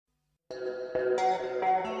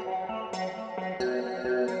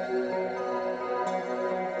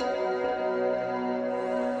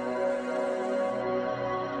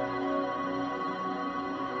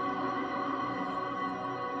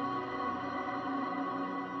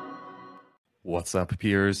What's up,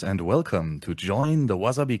 peers, and welcome to Join the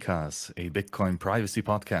Wasabi Cast, a Bitcoin privacy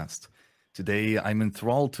podcast. Today, I'm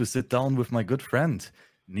enthralled to sit down with my good friend,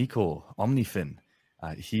 Niko Omnifinn.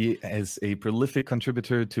 He is a prolific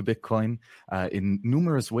contributor to Bitcoin in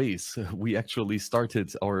numerous ways. We actually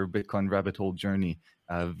started our Bitcoin rabbit hole journey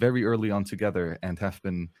very early on together and have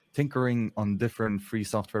been tinkering on different free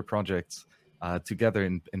software projects together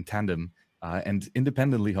in tandem and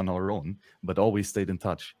independently on our own, but always stayed in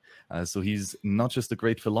touch. So he's not just a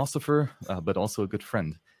great philosopher, but also a good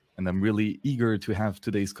friend. And I'm really eager to have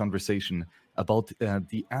today's conversation about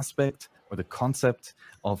the aspect or the concept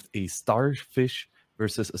of a starfish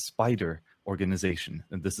versus a spider organization.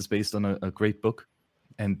 And this is based on a great book.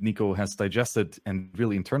 And Niko has digested and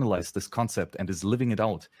really internalized this concept and is living it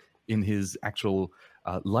out in his actual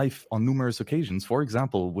life on numerous occasions. For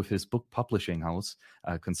example, with his book publishing house,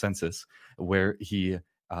 Consensus, where he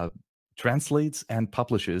translates and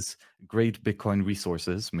publishes great Bitcoin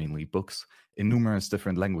resources, mainly books, in numerous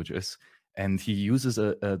different languages. And he uses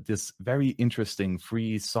this very interesting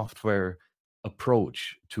free software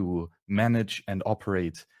approach to manage and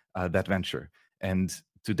operate that venture. And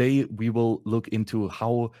today we will look into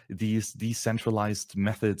how these decentralized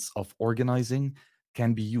methods of organizing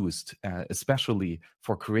can be used, especially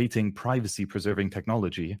for creating privacy-preserving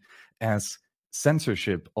technology, as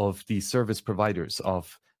censorship of the service providers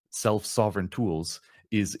of self-sovereign tools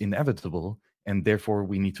is inevitable, and therefore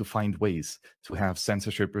we need to find ways to have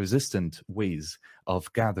censorship-resistant ways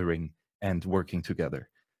of gathering and working together.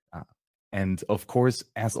 And of course,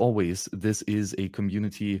 as always, this is a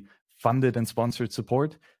community-funded and sponsored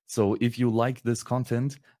support. So if you like this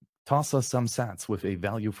content, toss us some sats with a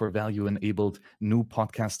value-for-value enabled new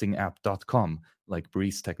podcasting app.com, like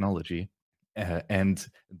Breeze Technology. And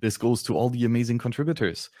this goes to all the amazing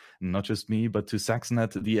contributors, not just me, but to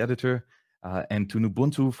Saxnet, the editor, and to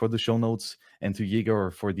Nubuntu for the show notes, and to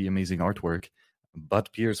Jaeger for the amazing artwork.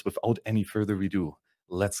 But Piers, without any further ado,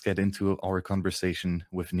 let's get into our conversation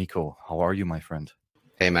with Niko. How are you, my friend?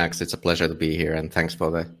 Hey, Max, it's a pleasure to be here, and thanks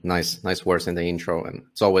for the nice words in the intro. And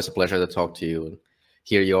it's always a pleasure to talk to you and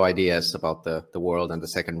hear your ideas about the world and the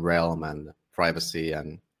second realm and privacy.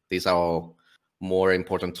 And these are all more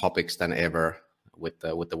important topics than ever with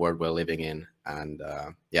the world we're living in. And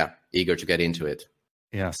eager to get into it.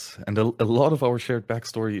 Yes, and a lot of our shared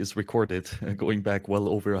backstory is recorded, going back well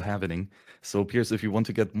over a halvening. So, Piers, if you want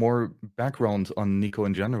to get more background on Niko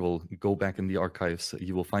in general, go back in the archives,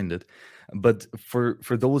 you will find it. But for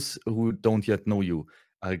those who don't yet know you,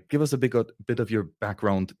 give us a bit of your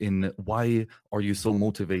background in why are you so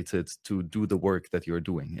motivated to do the work that you're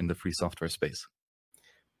doing in the free software space?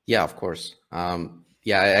 Yeah, of course. I'm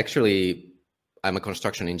a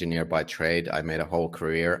construction engineer by trade. I made a whole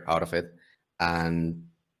career out of it, and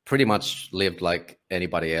pretty much lived like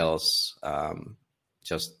anybody else.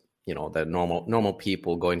 Just the normal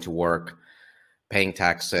people going to work, paying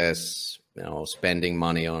taxes, spending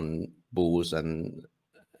money on booze and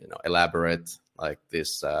elaborate like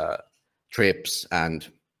these trips,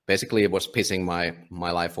 and basically it was pissing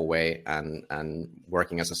my life away and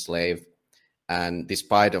working as a slave. And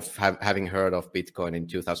despite of having heard of Bitcoin in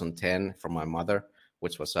 2010 from my mother,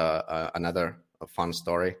 which was another fun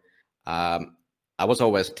story, I was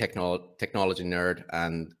always a technology nerd,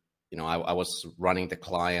 and I was running the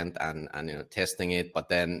client and testing it. But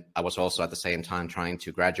then I was also at the same time trying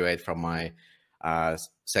to graduate from my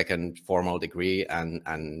second formal degree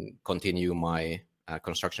and continue my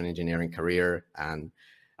construction engineering career. And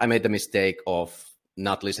I made the mistake of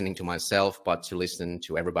not listening to myself, but to listen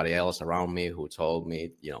to everybody else around me who told me,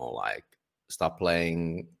 like, stop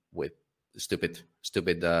playing with stupid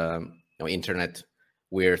internet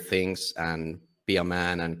weird things and be a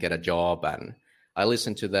man and get a job. And I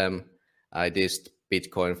listened to them. I did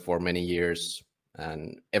Bitcoin for many years,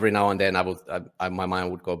 and every now and then my mind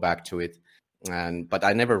would go back to it. But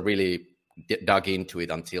I never really dug into it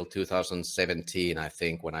until 2017, I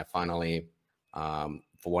think, when I finally,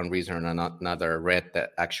 for one reason or another, read the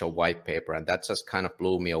actual white paper. And that just kind of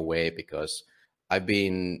blew me away, because I've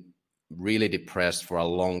been really depressed for a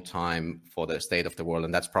long time for the state of the world.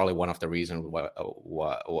 And that's probably one of the reasons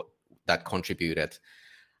that contributed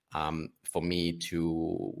for me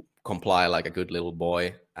to comply like a good little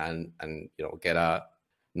boy and get a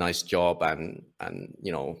nice job and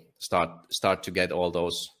start to get all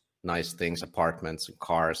those nice things, apartments and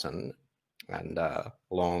cars and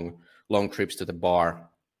long trips to the bar,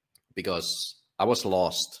 because I was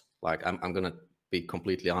lost. Like, I'm gonna be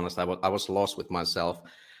completely honest. I was lost with myself.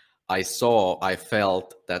 I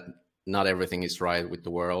felt that not everything is right with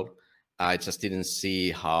the world. I just didn't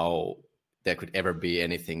see how there could ever be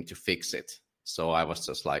anything to fix it. So I was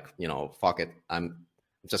just like, fuck it. I'm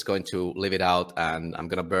just going to live it out, and I'm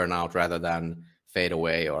going to burn out rather than fade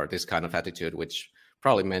away, or this kind of attitude, which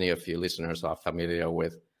probably many of you listeners are familiar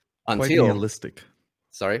with. Quite Until, nihilistic.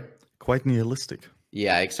 sorry? Quite nihilistic.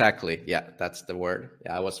 Yeah, exactly. Yeah, that's the word.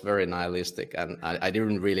 Yeah, I was very nihilistic, and I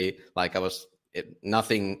didn't really like.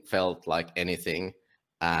 Nothing felt like anything,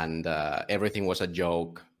 and everything was a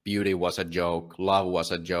joke. Beauty was a joke. Love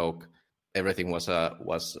was a joke. Everything was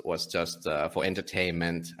just for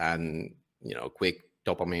entertainment and quick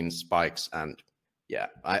dopamine spikes. And yeah,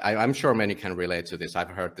 I'm sure many can relate to this. I've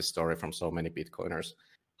heard this story from so many Bitcoiners.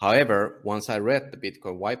 However, once I read the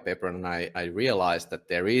Bitcoin white paper, and I realized that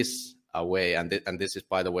there is a way, and this is,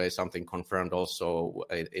 by the way, something confirmed also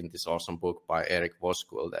in this awesome book by Eric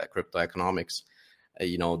Voskuil, the Crypto Economics.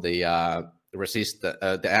 The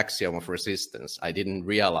axiom of resistance. I didn't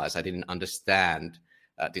realize, I didn't understand,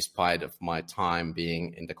 despite of my time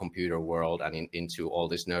being in the computer world and into all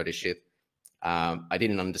this nerdy shit. I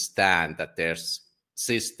didn't understand that there's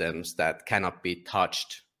systems that cannot be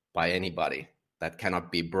touched by anybody, that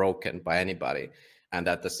cannot be broken by anybody, and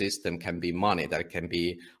that the system can be money, that it can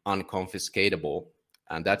be unconfiscatable.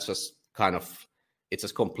 And that's just it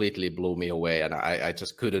just completely blew me away. And I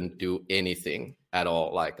just couldn't do anything at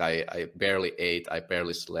all. Like I barely ate, I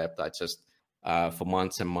barely slept. I just, for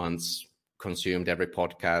months and months, consumed every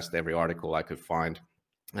podcast, every article I could find.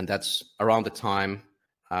 And that's around the time,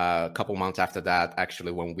 a couple months after that,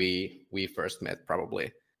 actually, when we first met,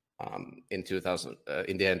 probably in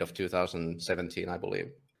the end of 2017, I believe.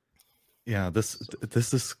 Yeah, this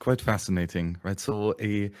is quite fascinating, right? So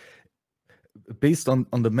based on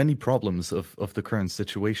the many problems of the current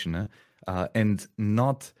situation, and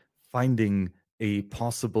not finding a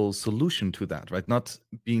possible solution to that, right? Not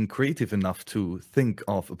being creative enough to think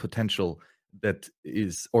of a potential that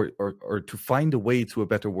is, or to find a way to a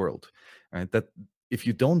better world, right? That if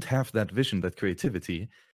you don't have that vision, that creativity,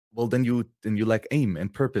 well, then you lack aim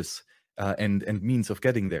and purpose, and means of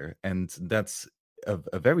getting there, and that's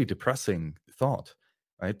a very depressing thought,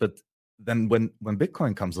 right? But then when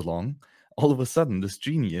Bitcoin comes along, all of a sudden this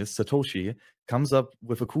genius Satoshi comes up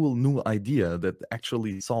with a cool new idea that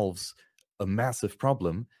actually solves a massive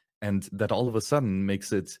problem, and that all of a sudden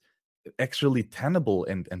makes it actually tenable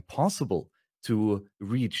and possible to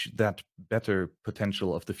reach that better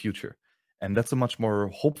potential of the future. And that's a much more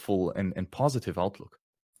hopeful and positive outlook.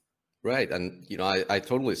 Right. And, I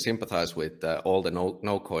totally sympathize with all the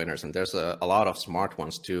no coiners, and there's a lot of smart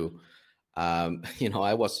ones too. I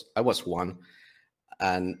was one,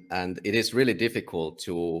 and it is really difficult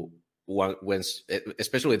to, when,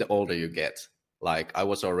 especially the older you get. Like I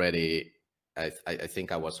was already, I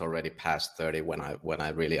think I was already past 30 when I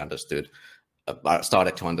really understood,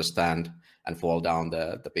 started to understand and fall down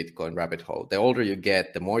the Bitcoin rabbit hole. The older you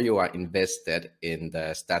get, the more you are invested in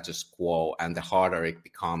the status quo, and the harder it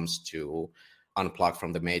becomes to unplug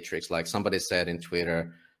from the matrix. Like somebody said in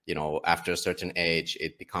Twitter, after a certain age,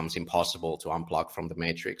 it becomes impossible to unplug from the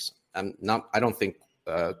matrix. And I don't think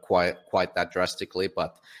quite that drastically,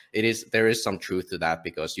 but there is some truth to that,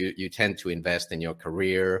 because you tend to invest in your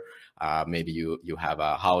career. Maybe you have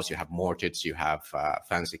a house, you have mortgage, you have a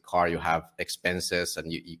fancy car, you have expenses,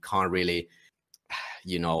 and you can't really,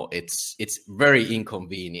 it's very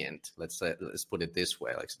inconvenient. Let's put it this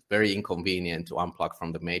way. Like, it's very inconvenient to unplug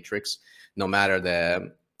from the matrix, no matter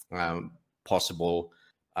the possible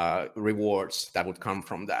rewards that would come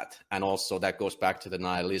from that. And also that goes back to the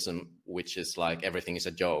nihilism, which is like everything is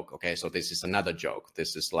a joke. Okay, so this is another joke.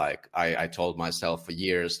 This is like I told myself for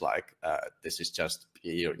years, like this is just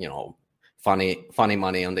funny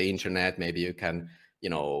money on the internet. Maybe you can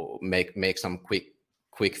make some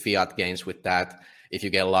quick fiat gains with that if you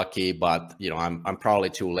get lucky. But I'm probably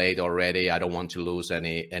too late already. I don't want to lose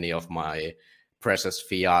any of my precious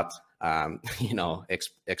fiat.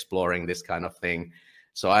 Exploring this kind of thing.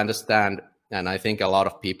 So I understand, and I think a lot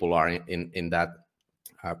of people are in that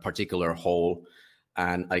particular hole.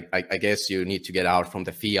 And I guess you need to get out from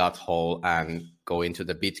the fiat hole and go into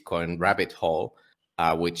the Bitcoin rabbit hole,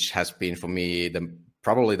 which has been for me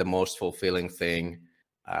probably the most fulfilling thing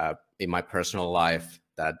in my personal life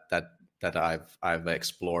that I've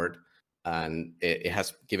explored, and it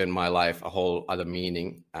has given my life a whole other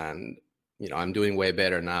meaning. And I'm doing way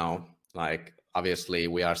better now. Like obviously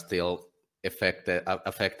we are still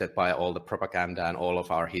affected by all the propaganda and all of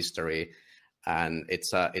our history, and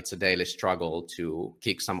it's a daily struggle to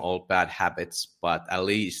kick some old bad habits, but at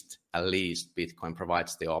least Bitcoin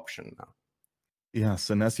provides the option now. Yes,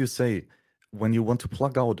 and as you say, when you want to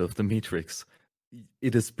plug out of the matrix,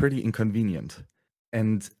 it is pretty inconvenient.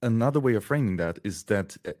 And another way of framing that is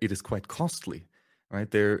that it is quite costly, right?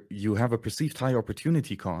 There you have a perceived high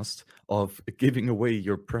opportunity cost of giving away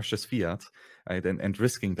your precious fiat, right, and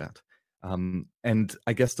risking that. And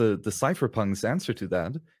I guess the cypherpunk's answer to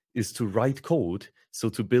that is to write code, so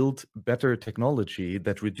to build better technology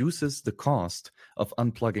that reduces the cost of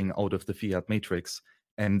unplugging out of the fiat matrix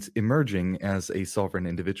and emerging as a sovereign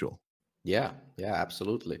individual. Yeah,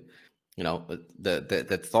 absolutely.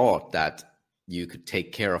 The thought that you could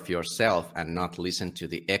take care of yourself and not listen to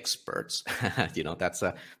the experts,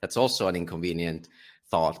 that's also an inconvenient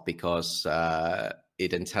thought, because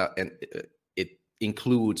it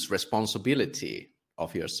includes responsibility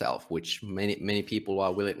of yourself, which many people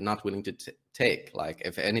are not willing to take. Like,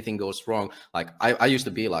 if anything goes wrong, like I used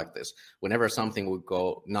to be like this. Whenever something would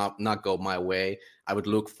not go my way, I would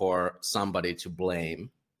look for somebody to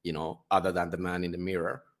blame, other than the man in the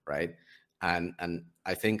mirror, right? And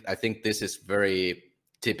I think this is very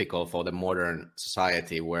typical for the modern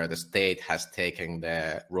society, where the state has taken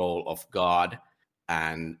the role of God,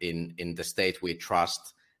 and in the state we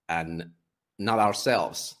trust, and not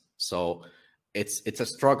ourselves. So it's a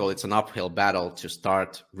struggle. It's an uphill battle to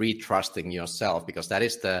start retrusting yourself, because that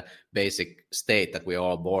is the basic state that we're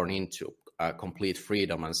all born into: complete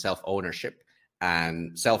freedom and self-ownership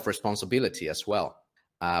and self-responsibility as well.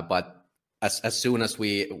 But as soon as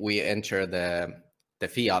we enter the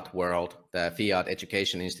fiat world, the fiat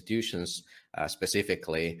education institutions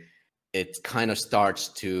specifically, it kind of starts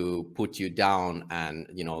to put you down, and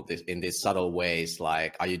in these subtle ways,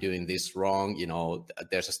 like, are you doing this wrong?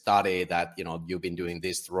 There's a study that you've been doing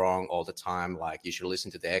this wrong all the time. Like, you should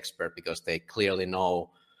listen to the expert, because they clearly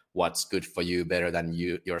know what's good for you better than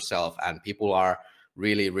you yourself. And people are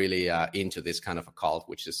really into this kind of a cult,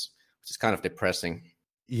 which is kind of depressing.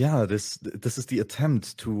 Yeah, this is the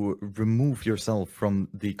attempt to remove yourself from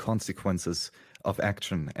the consequences of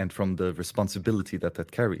action and from the responsibility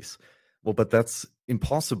that carries. Well, but that's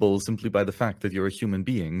impossible simply by the fact that you're a human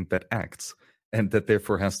being that acts and that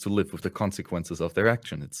therefore has to live with the consequences of their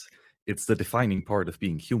action. It's the defining part of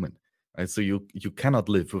being human, right? So you cannot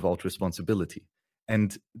live without responsibility.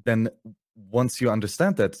 And then once you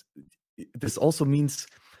understand that, this also means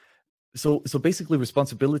so basically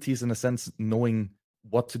responsibility is, in a sense, knowing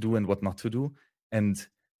what to do and what not to do, and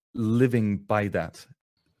living by that.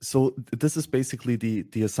 So this is basically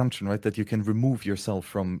the assumption, right, that you can remove yourself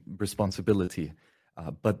from responsibility,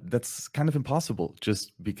 but that's kind of impossible,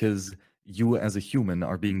 just because you as a human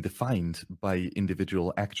are being defined by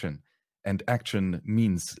individual action, and action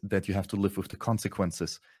means that you have to live with the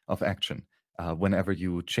consequences of action whenever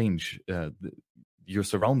you change your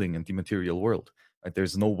surrounding and the material world. Right?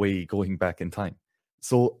 There's no way going back in time.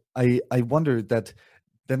 So I wonder that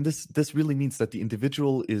then this really means that the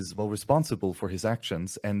individual is responsible for his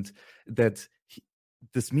actions, and that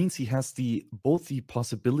this means he has both the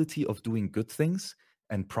possibility of doing good things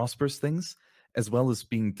and prosperous things, as well as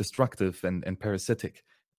being destructive and parasitic,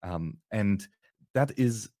 and that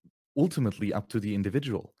is ultimately up to the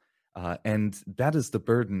individual. And that is the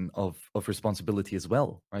burden of responsibility as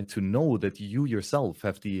well, right? To know that you yourself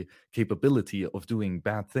have the capability of doing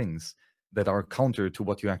bad things that are counter to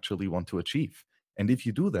what you actually want to achieve. And if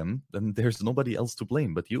you do them, then there's nobody else to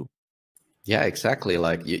blame but you. Yeah, exactly.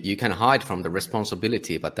 Like, you can hide from the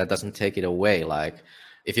responsibility, but that doesn't take it away. Like,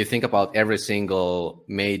 if you think about every single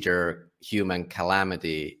major human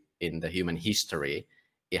calamity in the human history,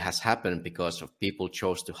 it has happened because of people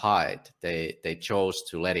chose to hide. They chose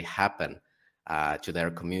to let it happen to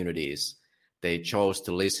their communities. They chose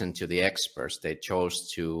to listen to the experts. They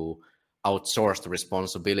chose to outsource the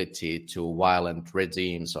responsibility to violent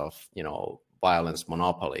regimes of, violence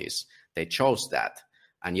monopolies. They chose that,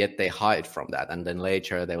 and yet they hide from that. And then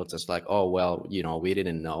later they were just like, oh, well, we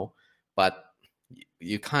didn't know. But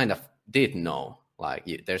you kind of did know. Like,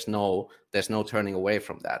 there's no turning away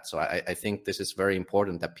from that. So I think this is very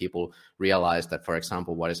important, that people realize that, for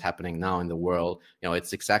example, what is happening now in the world,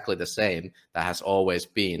 it's exactly the same that has always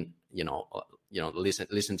been.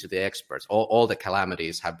 Listen to the experts. All the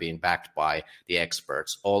calamities have been backed by the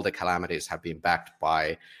experts. All the calamities have been backed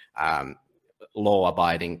by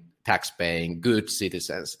law-abiding, tax-paying, good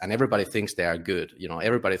citizens, and everybody thinks they are good.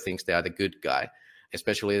 Everybody thinks they are the good guy,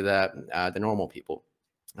 especially the normal people,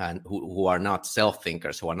 and who are not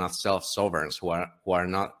self-thinkers, who are not self-sovereigns, who are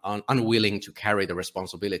not unwilling to carry the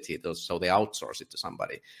responsibility. So they outsource it to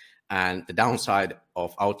somebody. And the downside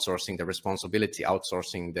of outsourcing the responsibility,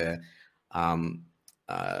 outsourcing the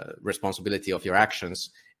responsibility of your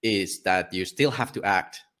actions, is that you still have to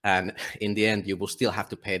act, and in the end, you will still have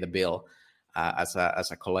to pay the bill as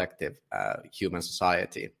a collective human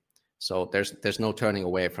society. So there's no turning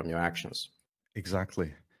away from your actions.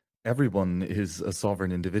 Exactly. Everyone is a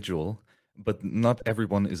sovereign individual, but not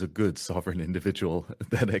everyone is a good sovereign individual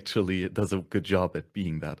that actually does a good job at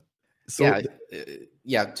being that. So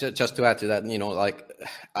Just to add to that, like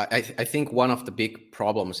I think one of the big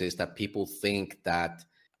problems is that people think that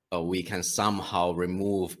we can somehow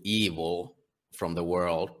remove evil from the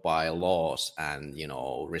world by laws and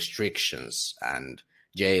restrictions and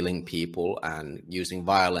jailing people and using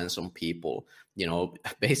violence on people,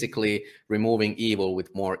 basically removing evil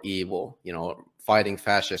with more evil, fighting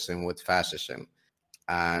fascism with fascism.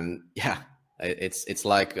 And it's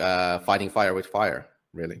like fighting fire with fire,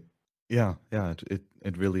 really. yeah,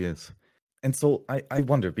 it really is. And so I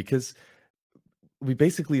wonder, because we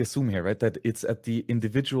basically assume here, right, that it's at the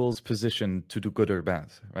individual's position to do good or bad,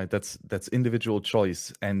 right? That's individual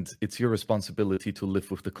choice, and it's your responsibility to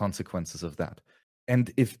live with the consequences of that.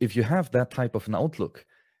 And if you have that type of an outlook,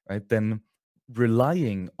 right, then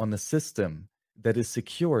relying on a system that is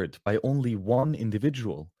secured by only one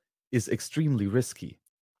individual is extremely risky,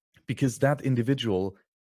 because that individual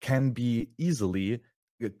can be easily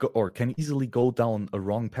can easily go down a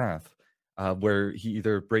wrong path, where he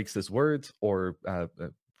either breaks his word or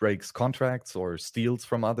breaks contracts or steals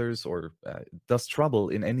from others or does trouble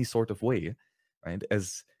in any sort of way, right?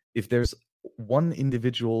 As if there's one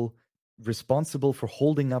individual responsible for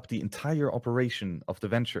holding up the entire operation of the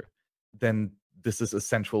venture, then this is a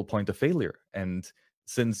central point of failure. And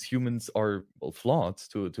since humans are, well, flawed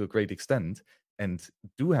to a great extent and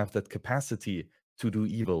do have that capacity to do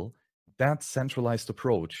evil, that centralized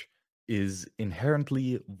approach is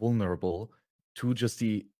inherently vulnerable to just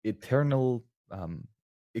the eternal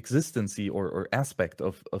existency or aspect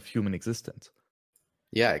of human existence.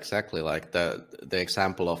 Yeah, exactly. Like the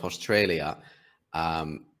example of Australia,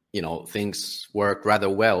 things worked rather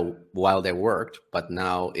well while they worked, but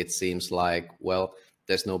now it seems like, well,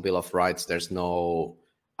 there's no Bill of Rights, there's no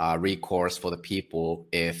recourse for the people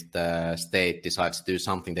if the state decides to do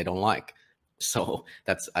something they don't like. So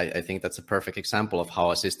I think that's a perfect example of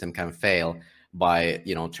how a system can fail by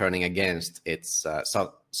turning against its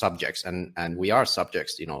subjects, and we are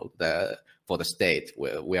subjects, for the state.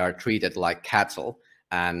 We are treated like cattle.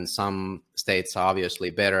 And some states are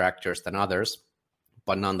obviously better actors than others,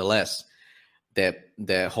 but nonetheless,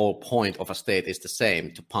 the whole point of a state is the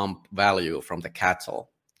same: to pump value from the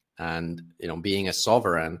cattle. And being a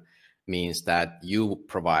sovereign means that you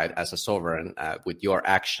provide, as a sovereign, with your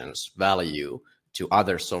actions, value to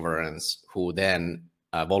other sovereigns, who then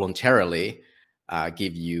voluntarily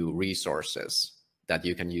give you resources that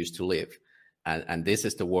you can use to live. And this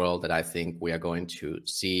is the world that I think we are going to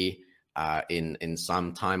see in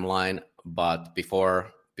some timeline. But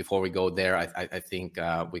before we go there, I think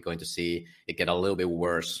we're going to see it get a little bit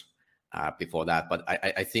worse before that. But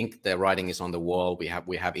I think the writing is on the wall. We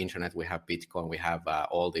have internet, we have Bitcoin, we have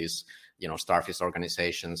all these Starfish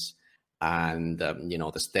organizations, and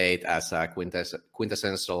the state as a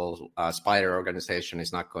quintessential spider organization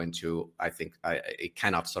is not going to. I think it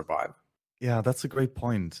cannot survive. Yeah, that's a great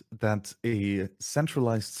point, that a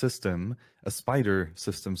centralized system, a spider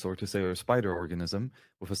system, so to say, or a spider organism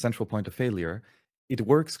with a central point of failure, it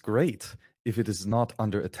works great if it is not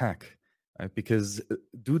under attack, right? Because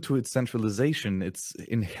due to its centralization, it's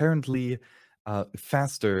inherently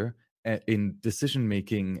faster in decision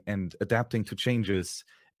making and adapting to changes,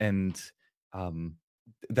 and and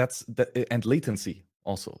latency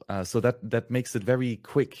also. So that makes it very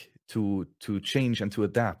quick to change and to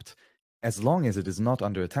adapt, as long as it is not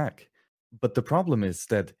under attack. But the problem is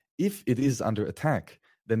that if it is under attack,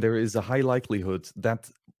 then there is a high likelihood that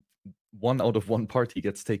one out of one party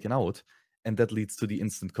gets taken out, and that leads to the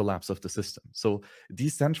instant collapse of the system. So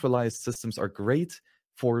decentralized systems are great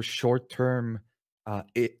for short-term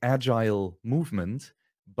agile movement,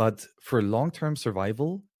 but for long-term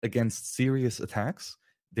survival against serious attacks,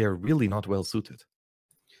 they're really not well suited.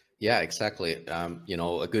 Yeah, exactly.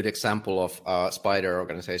 A good example of a spider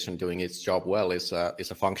organization doing its job well is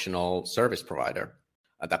a functional service provider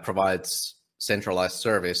that provides centralized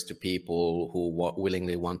service to people who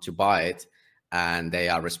willingly want to buy it, and they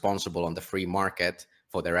are responsible on the free market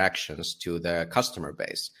for their actions to the customer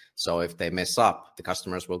base. So if they mess up, the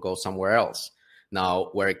customers will go somewhere else. Now,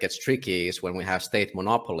 where it gets tricky is when we have state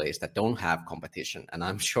monopolies that don't have competition. And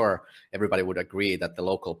I'm sure everybody would agree that the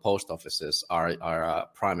local post offices are a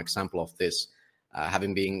prime example of this.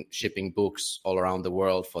 Having been shipping books all around the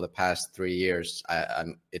world for the past 3 years,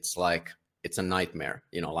 it's like, it's a nightmare.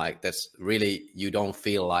 Like this, really, you don't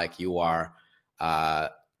feel like you are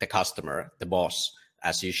the customer, the boss,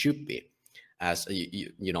 as you should be. as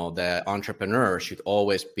you know, the entrepreneur should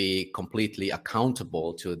always be completely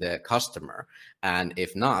accountable to the customer, and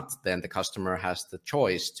if not, then the customer has the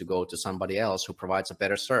choice to go to somebody else who provides a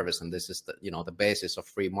better service. And this is the, you know, the basis of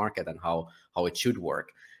free market and how it should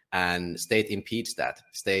work. And state impedes that.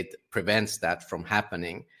 State prevents that from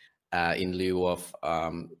happening in lieu of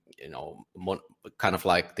you know, kind of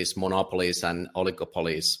like these monopolies and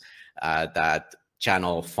oligopolies that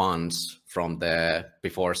channel funds from the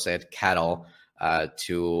before said cattle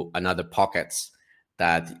to another pockets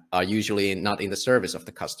that are usually not in the service of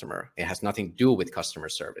the customer. It has nothing to do with customer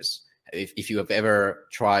service. If you have ever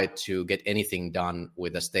tried to get anything done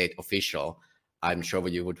with a state official, I'm sure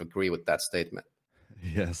you would agree with that statement.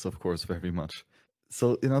 Yes, of course, very much.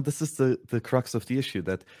 So, you know, this is the crux of the issue,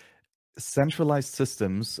 that centralized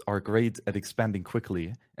systems are great at expanding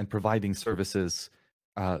quickly and providing services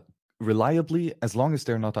reliably as long as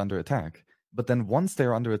they're not under attack. But then once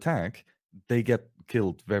they're under attack, they get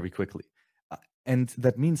killed very quickly. And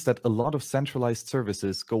that means that a lot of centralized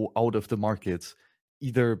services go out of the market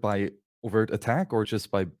either by overt attack or just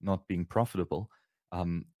by not being profitable.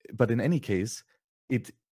 But in any case,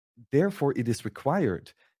 therefore it is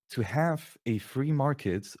required to have a free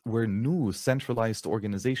market where new centralized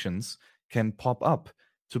organizations can pop up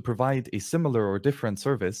to provide a similar or different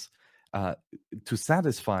service to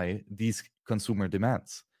satisfy these consumer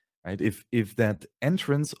demands. Right? If that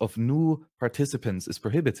entrance of new participants is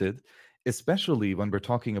prohibited, especially when we're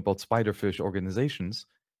talking about spiderfish organizations,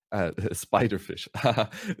 spiderfish,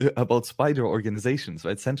 about spider organizations,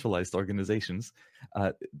 right? Centralized organizations,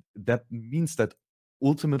 that means that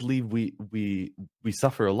ultimately we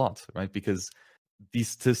suffer a lot, right? Because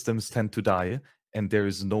these systems tend to die and there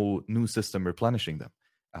is no new system replenishing them,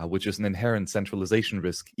 which is an inherent centralization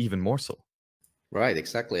risk, even more so. Right,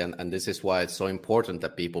 exactly. And this is why it's so important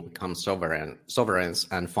that people become sovereigns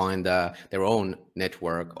and find their own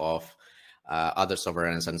network of other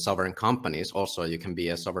sovereigns and sovereign companies. Also, you can be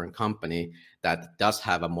a sovereign company that does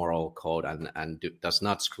have a moral code and does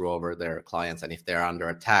not screw over their clients. And if they're under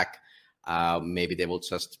attack, maybe they will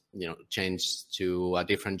just, you know, change to a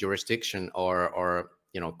different jurisdiction or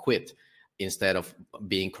you know, quit instead of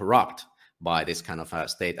being corrupt by this kind of a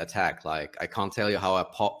state attack. Like, I can't tell you how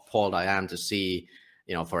appalled I am to see,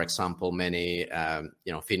 you know, for example, many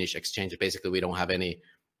you know, Finnish exchanges. Basically, we don't have any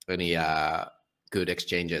good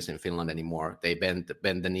exchanges in Finland anymore. They bend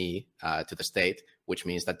the knee to the state, which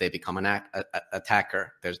means that they become an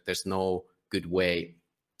attacker. There's no good way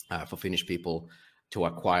for Finnish people to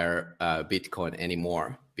acquire Bitcoin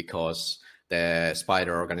anymore because the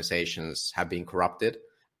spider organizations have been corrupted,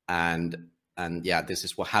 and yeah, this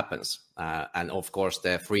is what happens. And of course,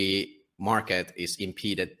 the free market is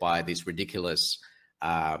impeded by these ridiculous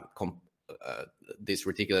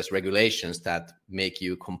regulations that make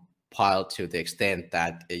you compile to the extent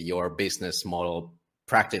that your business model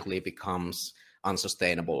practically becomes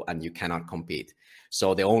unsustainable and you cannot compete.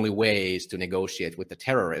 So the only way is to negotiate with the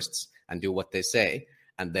terrorists and do what they say,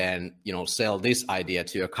 and then, you know, sell this idea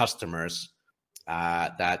to your customers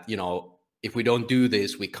that, you know, if we don't do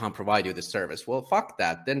this, we can't provide you the service. Well, fuck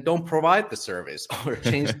that. Then don't provide the service or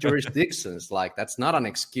change jurisdictions. Like, that's not an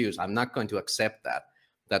excuse. I'm not going to accept that.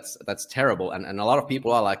 That's terrible. And a lot of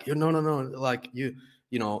people are like, no, like you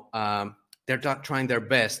know, they're not trying their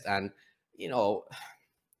best. And, you know,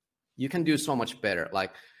 you can do so much better.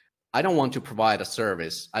 Like, I don't want to provide a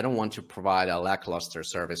service. I don't want to provide a lackluster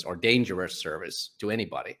service or dangerous service to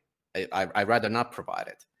anybody. I'd rather not provide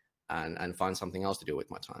it and find something else to do with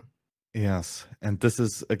my time. Yes, and this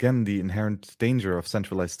is again the inherent danger of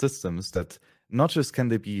centralized systems, that not just can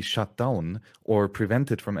they be shut down or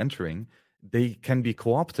prevented from entering, they can be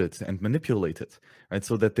co-opted and manipulated, right?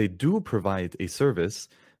 So that they do provide a service,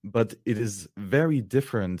 but it is very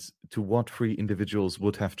different to what free individuals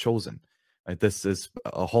would have chosen. Right? This is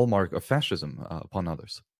a hallmark of fascism upon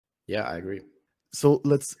others. Yeah, I agree. So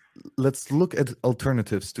let's look at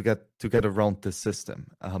alternatives to get around this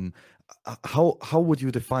system. How would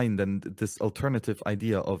you define then this alternative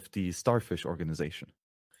idea of the Starfish organization?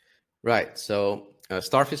 Right. So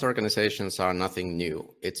Starfish organizations are nothing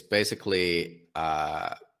new. It's basically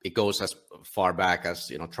it goes as far back as,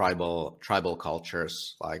 you know, tribal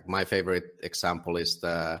cultures. Like, my favorite example is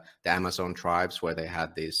the Amazon tribes, where they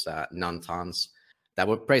had these Nantans that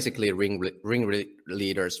were basically ring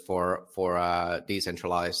leaders for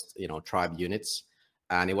decentralized, you know, tribe units.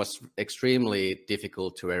 And it was extremely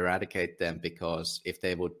difficult to eradicate them, because if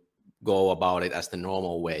they would go about it as the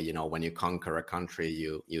normal way, you know, when you conquer a country,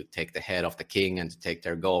 you take the head of the king and take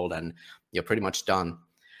their gold, and you're pretty much done.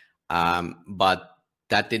 But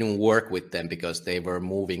that didn't work with them because they were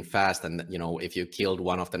moving fast. And, if you killed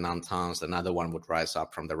one of the non-tons, another one would rise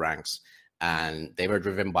up from the ranks. And they were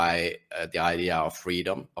driven by the idea of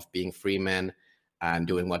freedom, of being free men and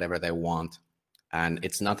doing whatever they want. And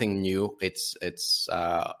it's nothing new. It's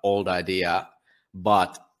old idea,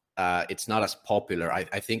 but it's not as popular.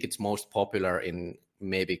 I think it's most popular in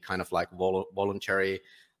maybe kind of like voluntary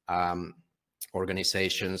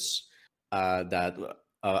organizations that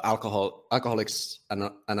Alcoholics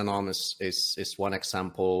Anonymous is one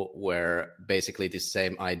example where basically the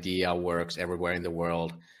same idea works everywhere in the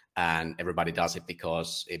world, and everybody does it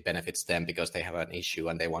because it benefits them, because they have an issue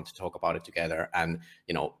and they want to talk about it together. And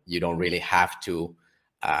you don't really have to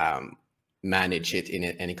manage it in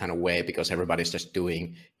any kind of way, because everybody's just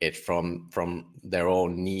doing it from their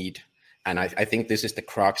own need. And I think this is the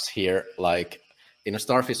crux here. Like, in a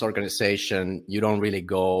Starfish organization, you don't really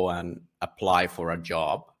go and apply for a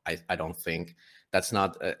job. I don't think that's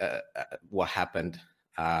not what happened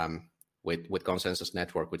with Consensus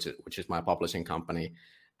Network, which is my publishing company.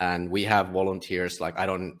 And we have volunteers. Like, I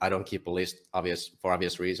don't keep a list, for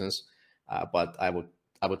obvious reasons, but I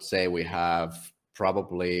would say we have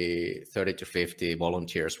probably 30 to 50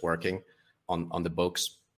 volunteers working on the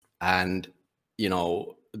books. And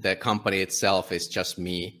the company itself is just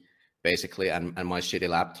me, basically, and my shitty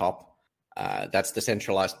laptop. That's the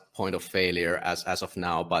centralized point of failure as of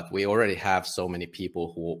now. But we already have so many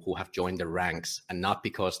people who have joined the ranks, and not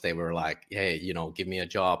because they were like, hey, give me a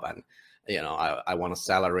job and I want a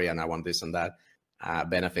salary and I want this and that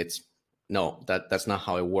benefits. No, that's not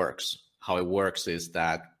how it works. How it works is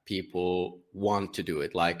that people want to do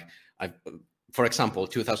it. Like, for example,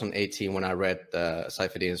 2018, when I read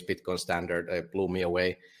Saifedean's Bitcoin Standard, it blew me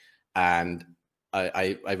away, and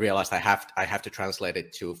I realized I have to translate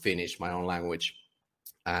it to Finnish, my own language.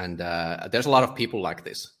 And there's a lot of people like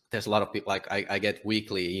this. There's a lot of people, like, I get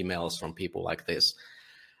weekly emails from people like this,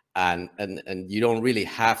 and you don't really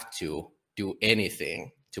have to do anything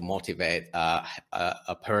to motivate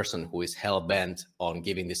a person who is hell bent on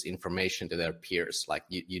giving this information to their peers. Like,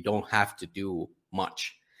 you don't have to do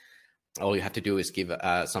much. All you have to do is give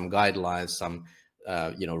some guidelines, some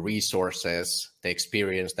resources, the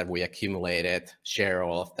experience that we accumulated, share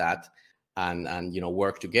all of that, and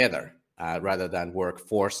work together rather than work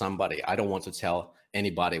for somebody. I don't want to tell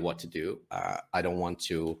anybody what to do. I don't want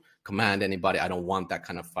to command anybody. I don't want that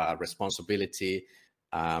kind of responsibility.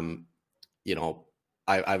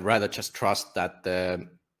 I'd rather just trust that the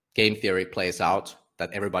game theory plays out,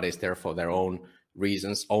 that everybody's there for their own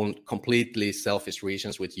reasons, own completely selfish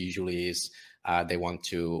reasons, which usually is they want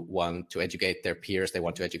to educate their peers, they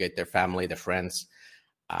want to educate their family, their friends.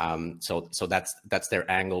 So that's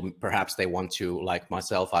their angle. Perhaps they want to, like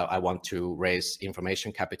myself, I want to raise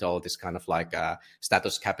information capital, this kind of like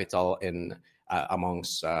status capital in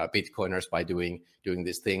amongst Bitcoiners by doing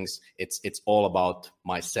these things. It's all about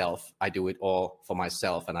myself. I do it all for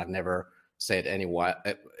myself, and I've never said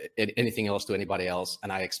anything else to anybody else.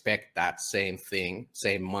 And I expect that same thing,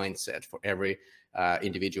 same mindset for every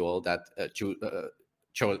individual that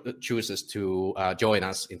chooses to join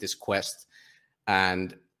us in this quest.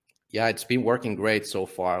 And yeah, it's been working great so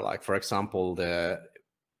far. Like, for example,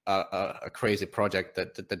 a crazy project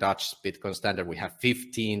that the Dutch Bitcoin Standard, we have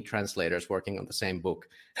 15 translators working on the same book,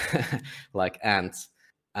 like ants.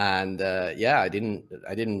 And I didn't,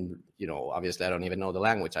 obviously I don't even know the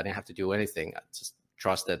language. I didn't have to do anything. I just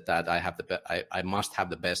trusted that I must have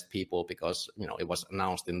the best people, because it was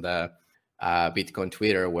announced in the Bitcoin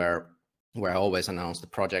Twitter, where I always announce the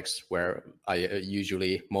projects where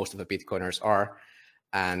usually most of the Bitcoiners are.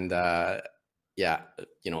 And the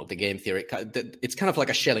game theory, it's kind of like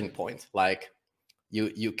a Schelling point. Like,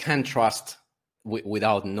 you can trust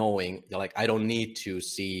without knowing. Like, I don't need to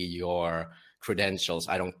see your credentials.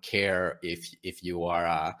 I don't care if you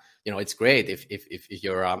are it's great if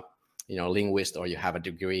you're a linguist, or you have a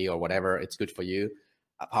degree or whatever. It's good for you.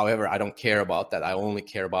 However, I don't care about that. I only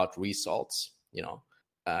care about results.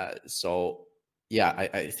 So yeah,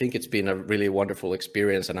 I think it's been a really wonderful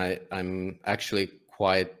experience, and I'm actually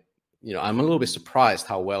quite I'm a little bit surprised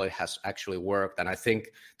how well it has actually worked. And I think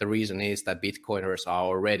the reason is that Bitcoiners are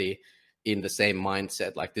already in the same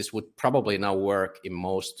mindset. Like, this would probably now work in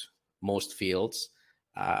most fields.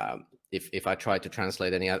 If I try to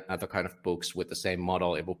translate any other kind of books with the same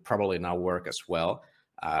model, it will probably not work as well,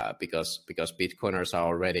 because Bitcoiners are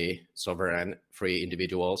already sovereign, free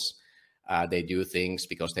individuals. They do things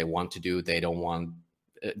because they want to do. They don't want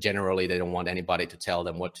anybody to tell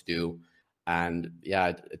them what to do. And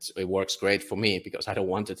yeah, it works great for me, because I don't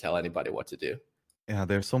want to tell anybody what to do. Yeah,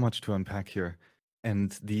 there's so much to unpack here.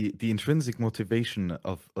 And the intrinsic motivation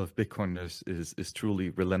of Bitcoiners is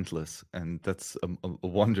truly relentless, and that's a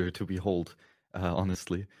wonder to behold,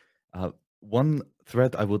 honestly. One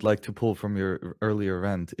thread I would like to pull from your earlier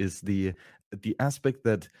rant is the aspect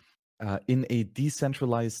that in a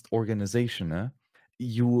decentralized organization,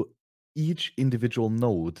 each individual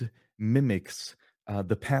node mimics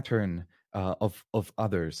the pattern of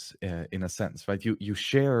others, in a sense, right? You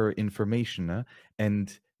share information,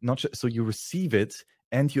 and not so you receive it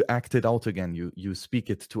and you act it out again. You speak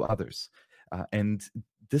it to others, and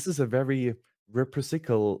this is a very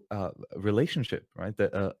reciprocal relationship, right?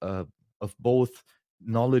 Of both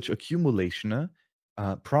knowledge accumulation,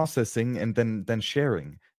 processing, and then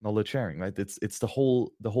sharing, knowledge sharing, right? It's the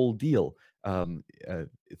whole deal.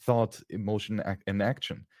 Thought, emotion, and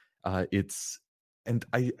action. It's and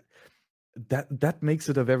I that makes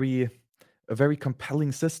it a very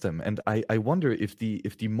compelling system, and I wonder if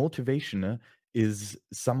the motivation is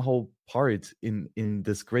somehow part in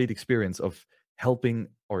this great experience of helping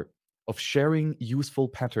or of sharing useful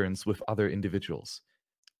patterns with other individuals.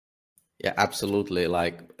 Yeah, absolutely.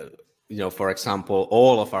 Like, for example,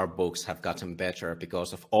 all of our books have gotten better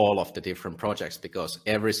because of all of the different projects, because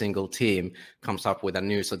every single team comes up with a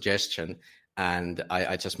new suggestion, and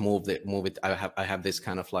I just move it. I have this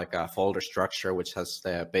kind of like a folder structure which has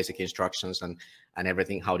the basic instructions and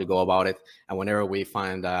everything, how to go about it. And whenever we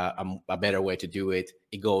find a better way to do it,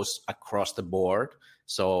 it goes across the board.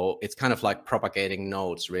 So it's kind of like propagating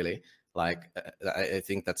nodes, really. Like, I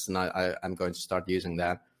think that's not. I'm going to start using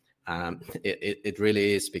that. It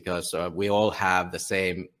really is, because we all have the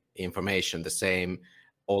same information,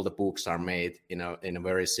 all the books are made in a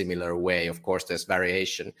very similar way. Of course, there's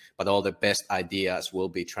variation, but all the best ideas will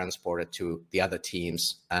be transported to the other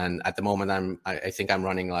teams. And at the moment, I think I'm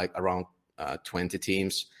running like around 20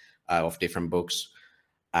 teams of different books,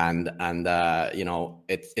 and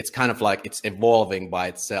it's kind of like it's evolving by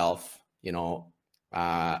itself.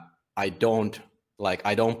 I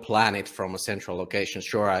don't plan it from a central location.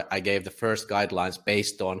 Sure, I gave the first guidelines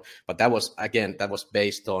based on, but that was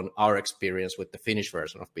based on our experience with the Finnish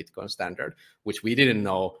version of Bitcoin Standard, which we didn't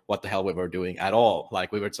know what the hell we were doing at all.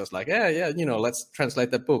 Like, we were just like, yeah, let's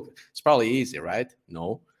translate that book. It's probably easy, right?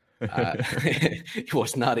 No, it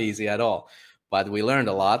was not easy at all. But we learned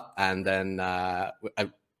a lot, and then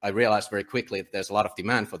I realized very quickly that there's a lot of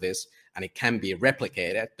demand for this, and it can be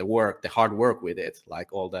replicated. The hard work with it,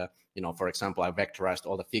 like all the, for example, I vectorized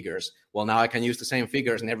all the figures. Well, now I can use the same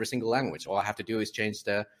figures in every single language. All I have to do is change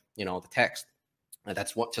the text. And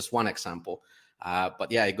that's just one example.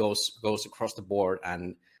 But yeah, it goes across the board,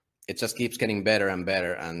 and it just keeps getting better and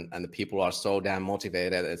better. And the people are so damn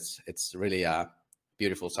motivated. It's really a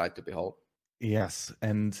beautiful sight to behold. Yes,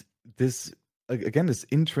 and this again, this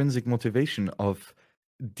intrinsic motivation of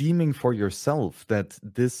deeming for yourself that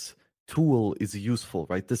this tool is useful,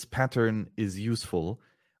 right? This pattern is useful.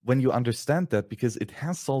 When you understand that because it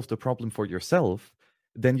has solved a problem for yourself,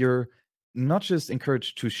 then you're not just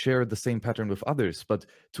encouraged to share the same pattern with others, but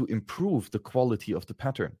to improve the quality of the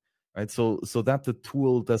pattern, right? So that the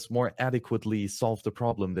tool does more adequately solve the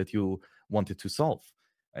problem that you wanted to solve.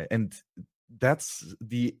 And that's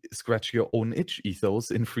the scratch your own itch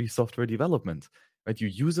ethos in free software development, right? You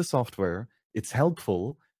use a software, it's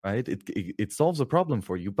helpful, right? It solves a problem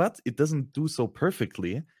for you, but it doesn't do so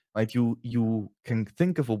perfectly, right? You can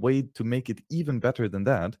think of a way to make it even better than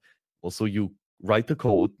that. Also, you write the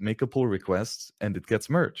code, make a pull request, and it gets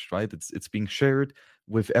merged, right? It's being shared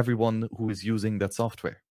with everyone who is using that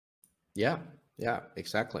software. Yeah,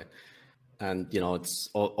 exactly. And it's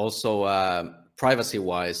also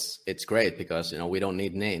privacy-wise, it's great because we don't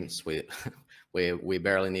need names. We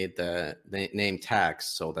barely need the name tags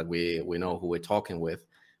so that we know who we're talking with.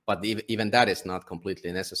 But even that is not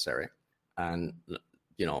completely necessary. And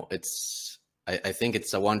I think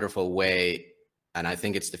it's a wonderful way, and I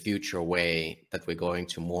think it's the future way that we're going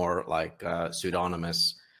to more like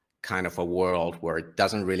pseudonymous kind of a world where it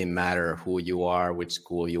doesn't really matter who you are, which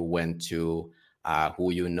school you went to,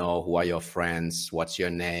 who you know, who are your friends, what's your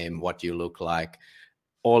name, what you look like.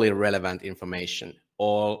 All irrelevant information.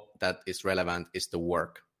 All that is relevant is the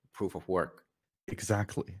work, proof of work.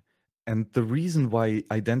 Exactly. And the reason why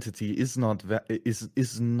identity is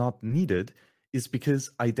not needed is because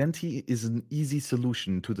identity is an easy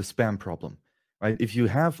solution to the spam problem, right? If you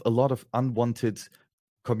have a lot of unwanted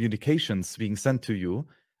communications being sent to you,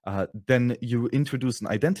 then you introduce an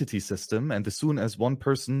identity system, and as soon as one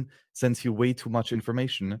person sends you way too much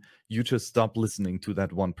information, you just stop listening to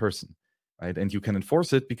that one person, right? And you can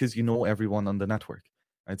enforce it because you know everyone on the network,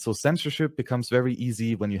 right? So censorship becomes very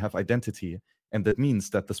easy when you have identity, and that means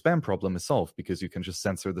that the spam problem is solved because you can just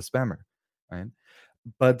censor the spammer. right?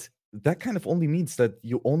 But that kind of only means that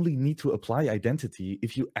you only need to apply identity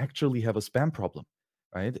if you actually have a spam problem,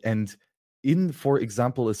 right? And in, for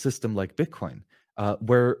example, a system like Bitcoin,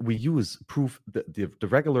 where we use proof, the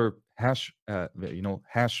regular hash,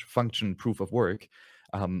 hash function proof of work,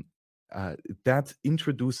 um, that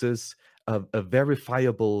introduces a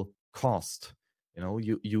verifiable cost.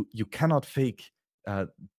 You cannot fake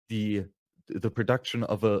the production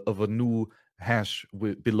of a new hash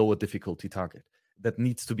below a difficulty target that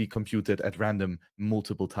needs to be computed at random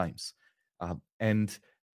multiple times. And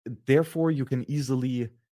therefore, you can easily,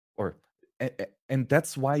 and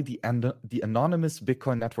that's why the anonymous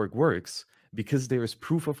Bitcoin network works, because there is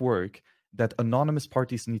proof of work that anonymous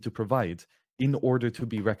parties need to provide in order to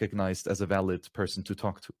be recognized as a valid person to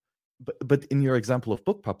talk to. But in your example of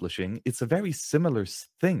book publishing, it's a very similar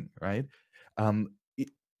thing, right?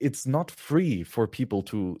 It's not free for people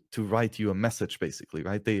to write you a message, basically,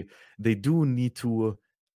 right? They do need to,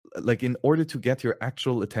 like, in order to get your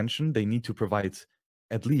actual attention, they need to provide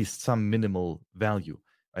at least some minimal value,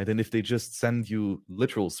 right? And if they just send you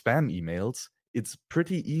literal spam emails, it's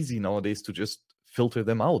pretty easy nowadays to just filter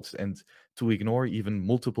them out and to ignore even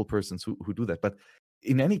multiple persons who do that. But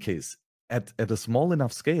in any case, at a small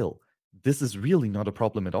enough scale, this is really not a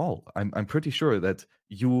problem at all. I'm pretty sure that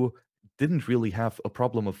you didn't really have a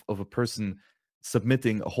problem of a person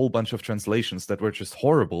submitting a whole bunch of translations that were just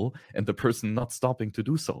horrible and the person not stopping to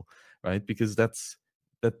do so, right? Because that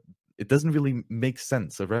it doesn't really make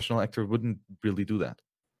sense. A rational actor wouldn't really do that.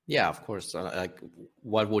 Yeah, of course. Like,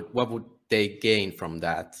 what would they gain from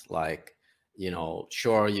that? Like,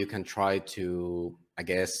 sure, you can try to, I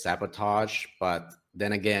guess, sabotage, but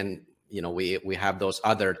then again, we have those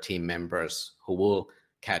other team members who will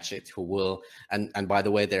catch it, who will, and by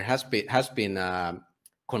the way, there has been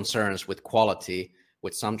concerns with quality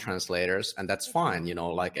with some translators, and that's fine.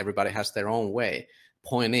 Like, everybody has their own way.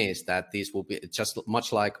 Point is that these will be just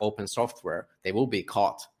much like open software. They will be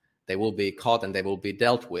caught. They will be caught and they will be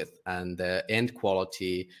dealt with, and the end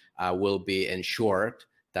quality will be ensured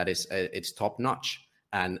that it's top notch.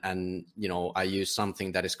 And I use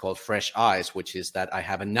something that is called fresh eyes, which is that I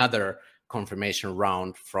have another confirmation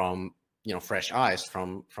round from fresh eyes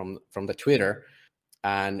from the Twitter,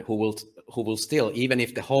 and who will still, even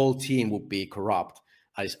if the whole team would be corrupt,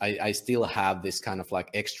 I still have this kind of like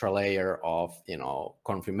extra layer of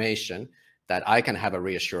confirmation that I can have a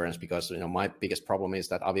reassurance, because my biggest problem is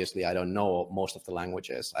that obviously I don't know most of the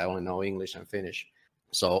languages. I only know English and Finnish,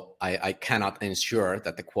 so I cannot ensure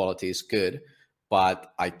that the quality is good,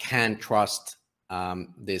 but I can trust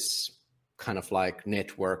this kind of like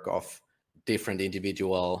network of different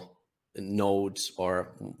individual nodes,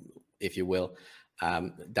 or if you will,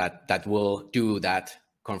 that will do that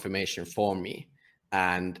confirmation for me.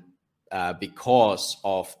 And because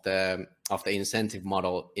of the incentive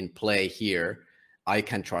model in play here, I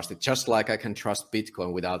can trust it, just like I can trust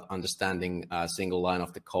Bitcoin without understanding a single line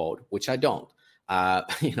of the code, which I don't.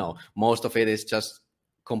 Most of it is just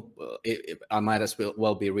I might as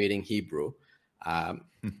well be reading Hebrew, but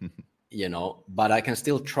I can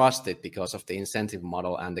still trust it because of the incentive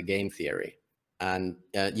model and the game theory. And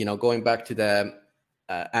going back to the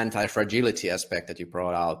anti-fragility aspect that you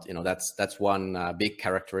brought out, that's one big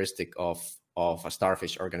characteristic of a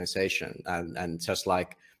Starfish organization. And just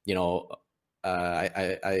like,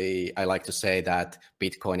 I like to say that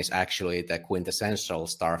Bitcoin is actually the quintessential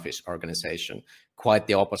Starfish organization, quite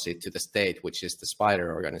the opposite to the state, which is the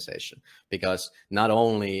spider organization, because not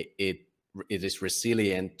only it is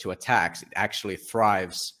resilient to attacks, it actually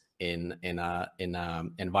thrives in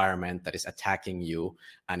an environment that is attacking you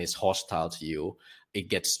and is hostile to you. It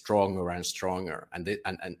gets stronger and stronger, and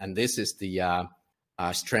this is the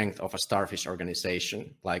strength of a Starfish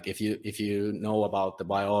organization. Like, if you know about the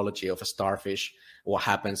biology of a starfish, what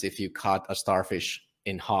happens if you cut a starfish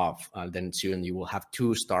in half, then soon you will have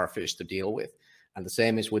two starfish to deal with. And the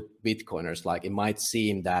same is with Bitcoiners. Like, it might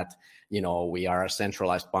seem that we are a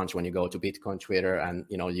centralized bunch when you go to Bitcoin Twitter, and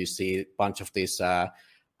you see a bunch of these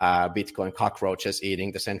Bitcoin cockroaches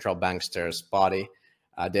eating the central bankster's body,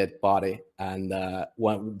 dead body, and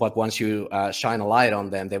but once you shine a light on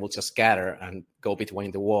them, they will just scatter and go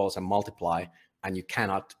between the walls and multiply, and you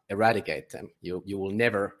cannot eradicate them. You will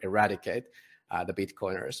never eradicate the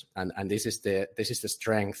Bitcoiners, and this is the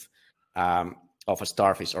strength of a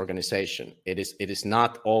Starfish organization. It is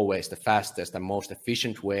not always the fastest and most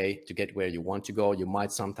efficient way to get where you want to go. You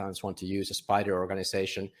might sometimes want to use a spider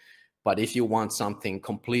organization, but if you want something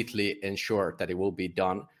completely ensured that it will be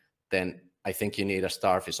done, then I think you need a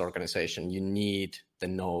Starfish organization. You need the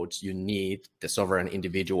nodes, you need the sovereign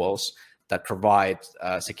individuals that provide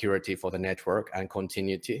security for the network and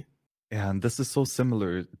continuity. And this is so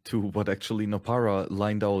similar to what actually Nopara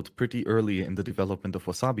lined out pretty early in the development of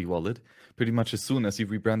Wasabi Wallet. Pretty much as soon as he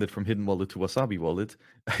rebranded from Hidden Wallet to Wasabi Wallet,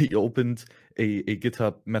 he opened a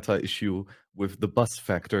GitHub meta issue with the bus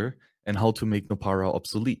factor and how to make Nopara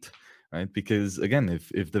obsolete. Right? Because again,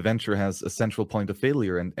 if the venture has a central point of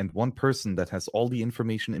failure and one person that has all the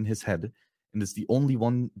information in his head and is the only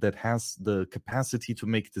one that has the capacity to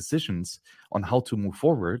make decisions on how to move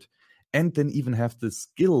forward, and then even have the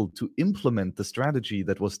skill to implement the strategy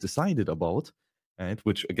that was decided about, right,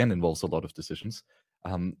 which again involves a lot of decisions.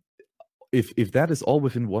 If that is all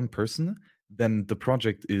within one person, then the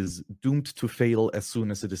project is doomed to fail as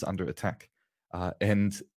soon as it is under attack.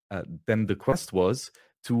 And then the quest was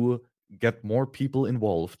to get more people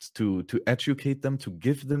involved, to educate them, to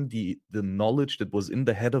give them the knowledge that was in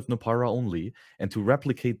the head of Nopara only, and to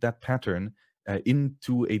replicate that pattern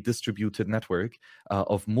into a distributed network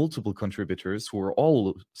of multiple contributors who are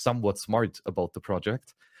all somewhat smart about the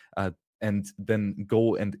project, and then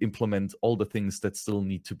go and implement all the things that still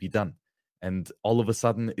need to be done. And all of a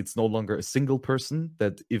sudden, it's no longer a single person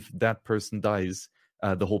that if that person dies,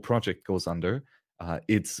 the whole project goes under.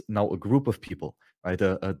 It's now a group of people, right?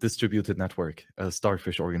 A distributed network, a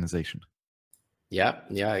Starfish organization. Yeah,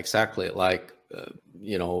 exactly. Like,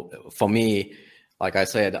 for me, like I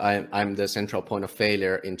said, I'm the central point of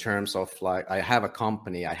failure in terms of, like, I have a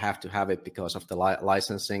company, I have to have it because of the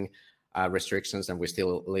licensing restrictions, and we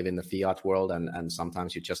still live in the fiat world, and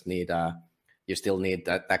sometimes you just need you still need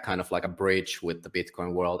that kind of like a bridge with the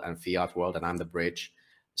Bitcoin world and fiat world, and I'm the bridge.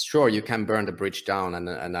 Sure, you can burn the bridge down,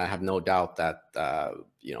 and I have no doubt that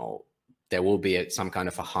there will be some kind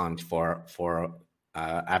of a hunt for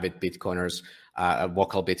avid Bitcoiners,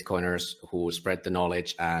 vocal Bitcoiners who spread the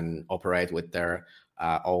knowledge and operate with their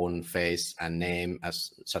own face and name,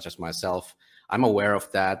 such as myself. I'm aware of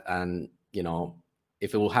that, and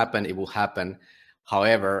if it will happen, it will happen.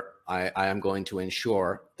 However, I am going to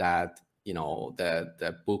ensure that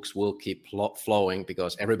the books will keep flowing,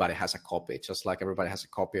 because everybody has a copy, just like everybody has a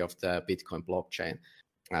copy of the Bitcoin blockchain.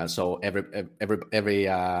 So every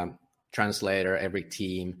translator, every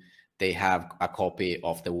team, they have a copy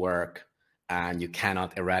of the work, and you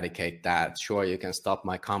cannot eradicate that. Sure, you can stop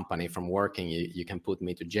my company from working, you can put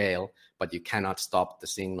me to jail, but you cannot stop the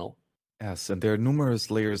signal. Yes, and there are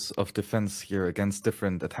numerous layers of defense here against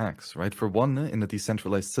different attacks, right? For one, in a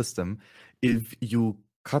decentralized system, if you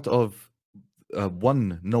cut off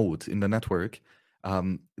one node in the network,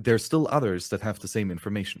 there's still others that have the same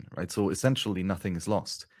information, right? So essentially nothing is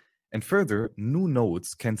lost. And further, new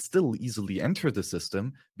nodes can still easily enter the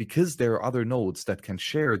system because there are other nodes that can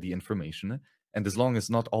share the information. And as long as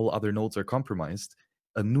not all other nodes are compromised,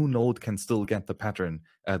 a new node can still get the pattern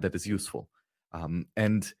that is useful.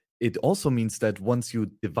 And it also means that once you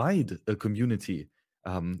divide a community,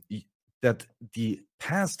 that the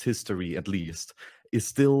past history, at least, is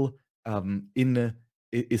still in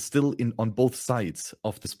on both sides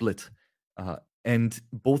of the split, and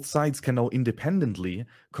both sides can now independently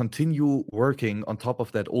continue working on top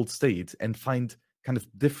of that old state and find kind of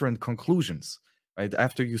different conclusions. Right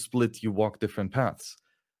after you split, you walk different paths.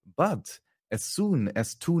 But as soon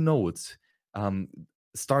as two nodes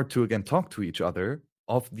start to again talk to each other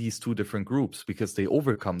of these two different groups, because they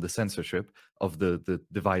overcome the censorship of the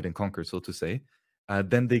divide and conquer, so to say,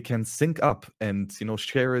 then they can sync up and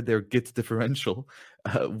share their Git differential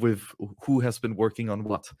with who has been working on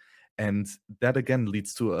what, and that again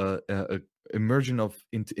leads to a immersion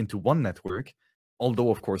into one network. Although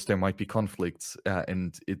of course there might be conflicts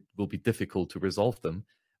and it will be difficult to resolve them.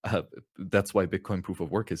 That's why Bitcoin proof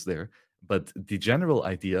of work is there. But the general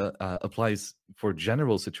idea applies for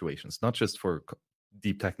general situations, not just for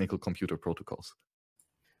deep technical computer protocols.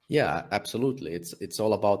 Yeah, absolutely. It's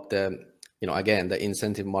all about the again, the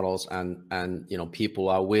incentive models, and people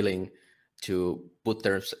are willing to put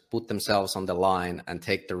themselves on the line and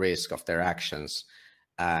take the risk of their actions,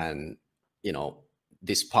 and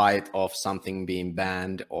despite of something being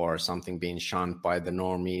banned or something being shunned by the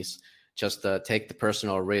normies, just take the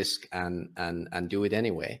personal risk and do it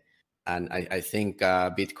anyway. And I think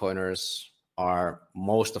Bitcoiners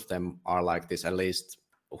most of them are like this, at least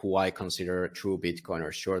who I consider true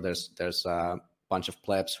Bitcoiners. Sure, there's a bunch of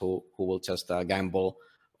plebs who will just gamble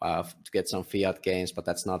to get some fiat gains, but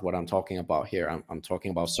that's not what I'm talking about here. I'm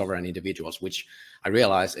talking about sovereign individuals, which I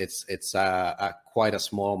realize it's quite a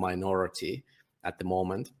small minority at the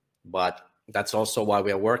moment, but that's also why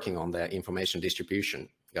we are working on the information distribution,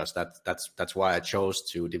 because that's why I chose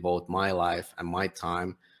to devote my life and my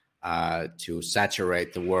time to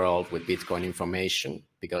saturate the world with Bitcoin information,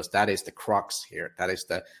 because that is the crux here. That is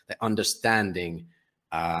the understanding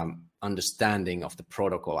understanding of the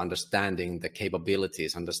protocol, understanding the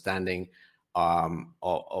capabilities, understanding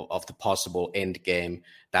of the possible end game,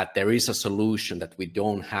 that there is a solution, that we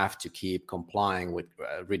don't have to keep complying with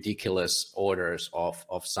ridiculous orders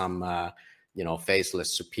of some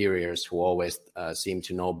faceless superiors who always seem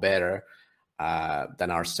to know better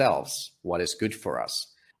than ourselves what is good for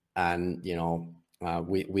us. And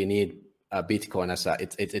we need Bitcoin as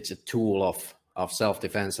it's a tool of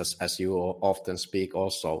self-defense, as you often speak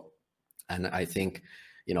also. And I think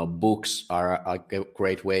books are a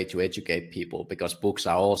great way to educate people, because books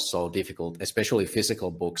are also difficult, especially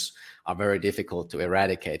physical books are very difficult to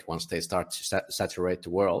eradicate once they start to saturate the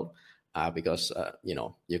world, because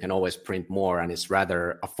you can always print more, and it's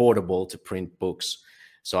rather affordable to print books.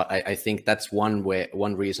 So I think that's one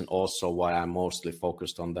reason also why I'm mostly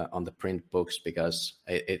focused on the print books, because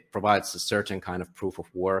it provides a certain kind of proof of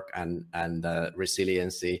work and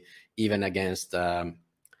resiliency, even against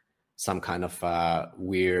some kind of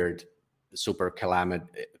weird super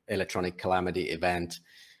electronic calamity event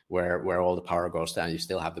where all the power goes down. You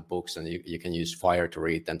still have the books, and you can use fire to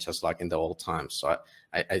read them, just like in the old times. So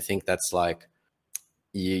I think that's like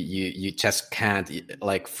you just can't,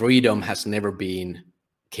 like, freedom has never been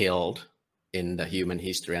killed in the human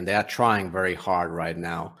history, and they are trying very hard right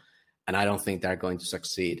now, and I don't think they're going to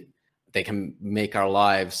succeed. They can make our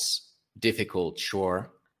lives difficult, sure,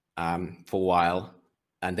 for a while,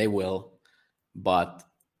 and they will, but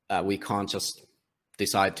we can't just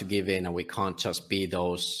decide to give in, and we can't just be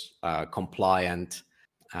those compliant,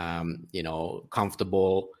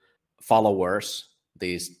 comfortable followers,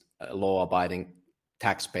 these law-abiding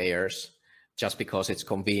taxpayers, just because it's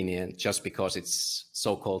convenient, just because it's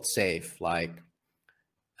so-called safe. Like,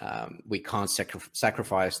 we can't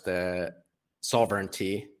sacrifice the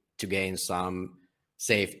sovereignty to gain some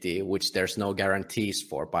safety, which there's no guarantees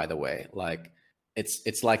for, by the way. Like,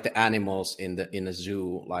 it's like the animals in a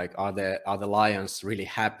zoo. Like, are the lions really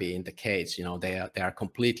happy in the cage? They are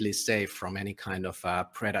completely safe from any kind of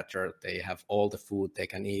predator. They have all the food they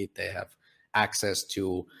can eat. They have access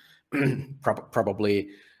to probably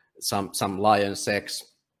some lion sex,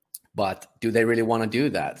 but do they really want to do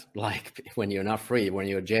that? Like, when you're not free, when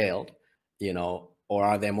you're jailed, or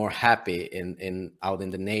are they more happy out in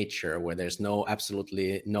the nature, where there's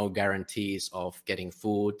absolutely no guarantees of getting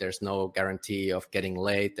food, there's no guarantee of getting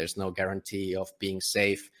late, there's no guarantee of being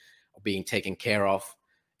safe, of being taken care of.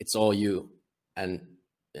 It's all you. And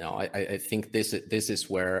I think this is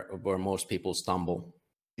where most people stumble.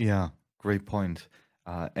 Yeah, great point.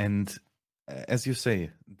 And as you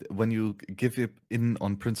say, when you give in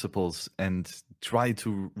on principles and try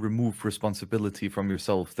to remove responsibility from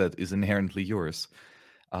yourself that is inherently yours,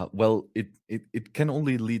 well, it can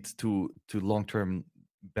only lead to long-term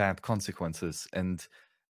bad consequences. And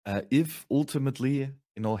if ultimately,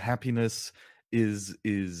 happiness is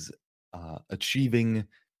achieving,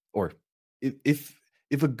 or if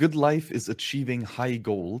a good life is achieving high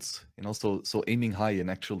goals, so aiming high and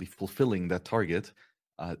actually fulfilling that target,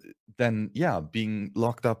 then yeah, being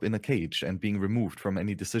locked up in a cage and being removed from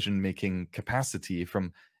any decision-making capacity,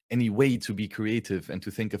 from any way to be creative and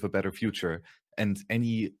to think of a better future, and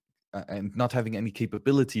not having any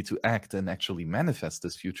capability to act and actually manifest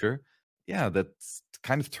this future, yeah, that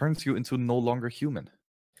kind of turns you into no longer human.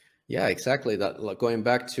 Yeah, exactly. That, like, going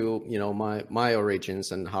back to my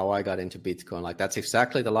origins and how I got into Bitcoin, like, that's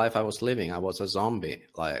exactly the life I was living. I was a zombie.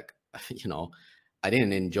 Like, I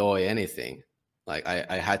didn't enjoy anything. Like,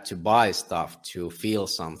 I had to buy stuff to feel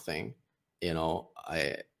something.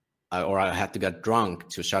 I had to get drunk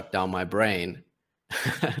to shut down my brain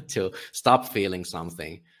to stop feeling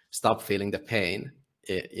something, stop feeling the pain.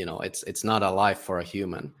 It's not a life for a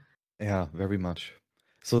human. Yeah, very much.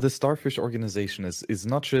 So the Starfish organization is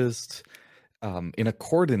not just in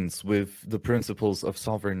accordance with the principles of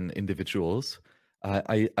sovereign individuals.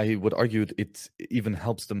 I would argue it even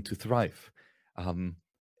helps them to thrive. Um,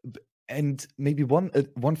 and maybe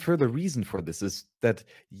one further reason for this is that,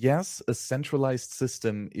 yes, a centralized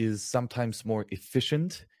system is sometimes more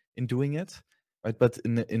efficient in doing it, right? But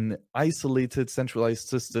in isolated centralized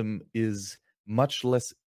system is much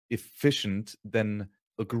less efficient than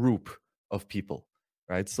a group of people,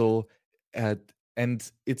 right? So,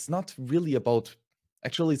 and it's not really about,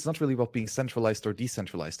 actually, it's not really about being centralized or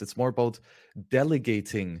decentralized. It's more about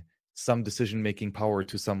delegating some decision-making power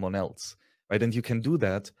to someone else, right? And you can do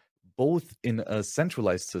that both in a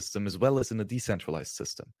centralized system as well as in a decentralized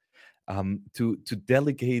system, to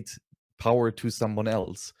delegate power to someone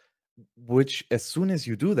else, which, as soon as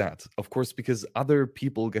you do that, of course, because other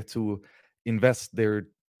people get to invest their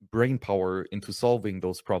brain power into solving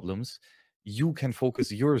those problems, you can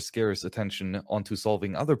focus your scarce attention onto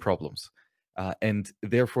solving other problems. And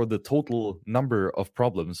therefore, the total number of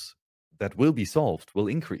problems that will be solved will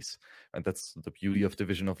increase. And that's the beauty of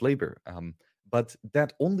division of labor. But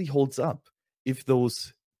that only holds up if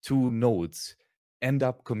those two nodes end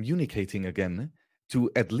up communicating again to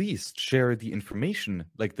at least share the information,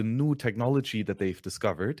 like the new technology that they've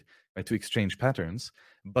discovered, right, to exchange patterns,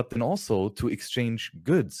 but then also to exchange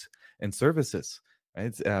goods and services,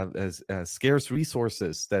 right, as scarce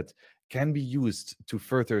resources that can be used to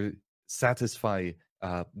further satisfy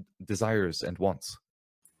desires and wants.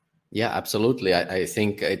 Yeah, absolutely. I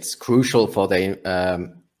think it's crucial for the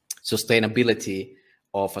sustainability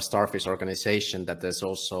of a Starfish organization that there's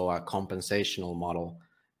also a compensational model,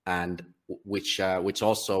 and which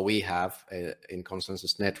also we have in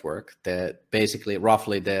Consensus Network. Basically,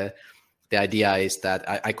 roughly the idea is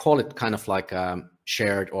that I call it kind of like a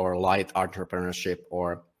shared or light entrepreneurship,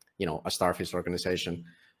 or a Starfish organization.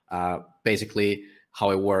 Basically,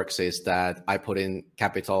 how it works is that I put in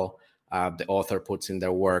capital, the author puts in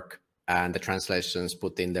their work, and the translations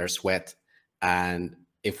put in their sweat. And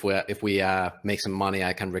if we make some money,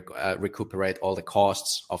 I can recuperate all the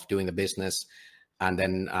costs of doing the business, and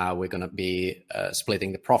then we're going to be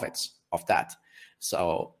splitting the profits of that.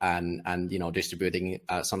 So and distributing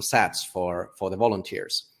some sats for the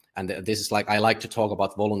volunteers. And this is like, I like to talk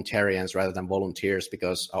about voluntarians rather than volunteers,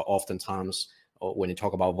 because oftentimes when you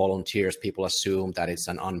talk about volunteers, people assume that it's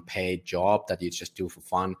an unpaid job that you just do for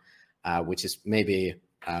fun, which is maybe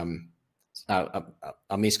a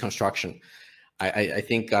misconstruction. I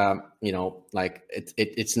think like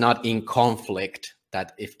it's not in conflict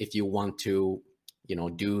that if you want to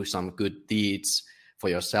do some good deeds for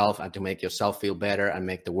yourself and to make yourself feel better and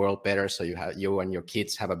make the world better, so you and your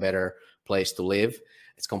kids have a better place to live,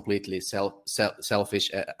 it's completely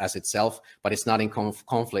selfish as itself, but it's not in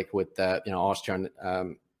conflict with Austrian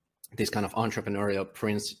these kind of entrepreneurial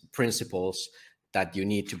principles that you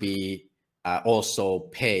need to be also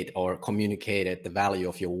paid or communicated the value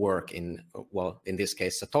of your work in this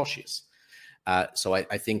case Satoshis. So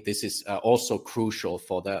I think this is also crucial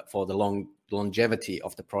for the longevity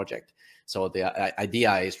of the project. So the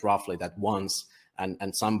idea is roughly that once,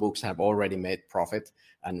 and some books have already made profit,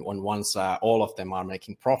 and once all of them are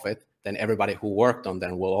making profit, then everybody who worked on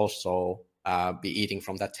them will also be eating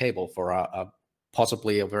from that table for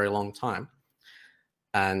possibly a very long time.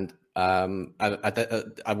 And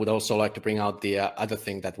I would also like to bring out the other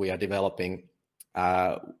thing that we are developing,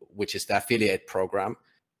 which is the affiliate program,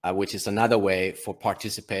 which is another way for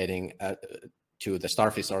participating to the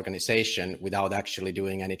Starfish organization without actually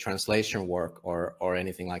doing any translation work or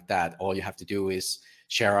anything like that. All you have to do is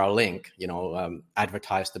share our link,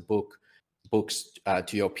 advertise the books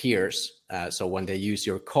to your peers. So when they use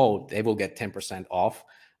your code, they will get 10% off,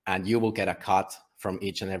 and you will get a cut from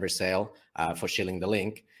each and every sale for shilling the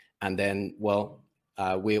link. And then,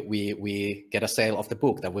 we get a sale of the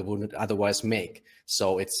book that we wouldn't otherwise make.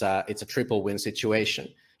 So it's a triple win situation.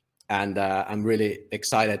 And I'm really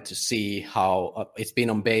excited to see how it's been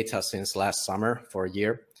on beta since last summer for a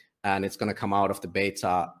year, and it's going to come out of the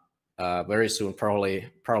beta very soon, probably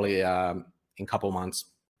in a couple months.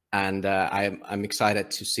 And I'm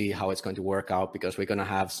excited to see how it's going to work out, because we're going to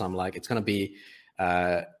have some, like, it's going to be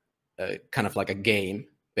kind of like a game,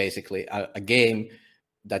 basically a game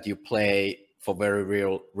that you play for very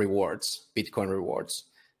real rewards, Bitcoin rewards.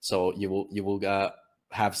 So you will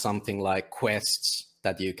have something like quests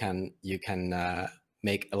that you can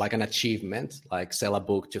make, like an achievement, like sell a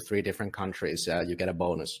book to 3 different countries, you get a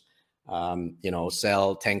bonus.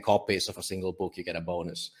 Sell 10 copies of a single book, you get a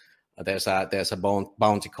bonus. There's a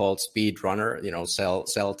bounty called Speedrunner,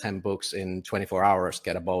 sell 10 books in 24 hours,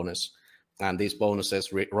 get a bonus. And these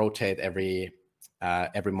bonuses rotate every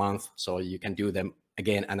month, so you can do them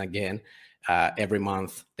again and again. Every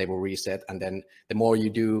month they will reset, and then the more you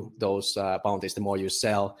do those bounties, the more you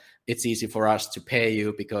sell. It's easy for us to pay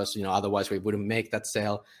you, because otherwise we wouldn't make that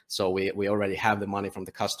sale. So we already have the money from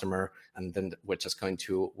the customer, and then we're just going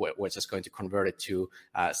to convert it to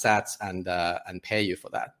sats and pay you for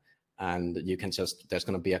that. And you can there's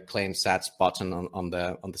going to be a claim sats button on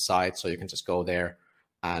the site, so you can just go there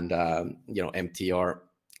and empty your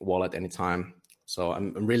wallet anytime. So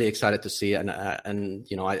I'm really excited to see, and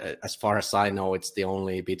as far as I know, it's the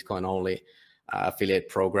only Bitcoin only affiliate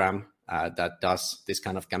program that does this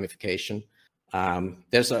kind of gamification.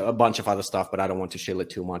 There's a bunch of other stuff, but I don't want to shill it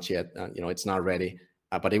too much yet. It's not ready,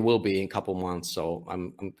 but it will be in a couple months. So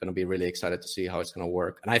I'm going to be really excited to see how it's going to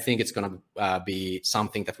work. And I think it's going to be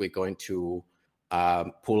something that we're going to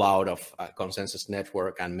pull out of Consensus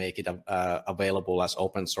Network and make it available as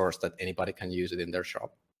open source, that anybody can use it in their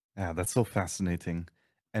shop. Yeah, that's so fascinating.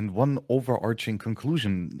 And one overarching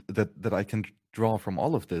conclusion that I can draw from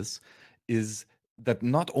all of this is that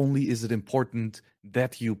not only is it important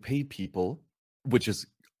that you pay people, which is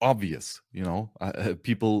obvious,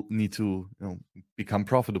 people need to become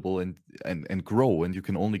profitable and grow, and you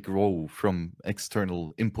can only grow from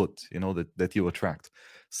external input, that you attract.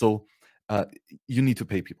 So uh, you need to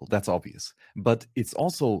pay people. That's obvious, but it's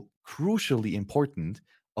also crucially important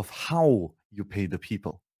of how you pay the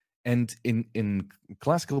people. And in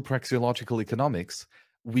classical praxeological economics,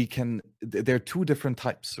 there are two different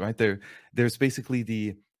types, right? There's basically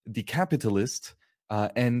the capitalist,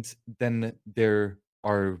 and then there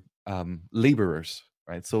are laborers,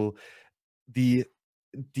 right? So the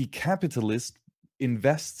the capitalist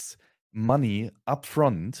invests money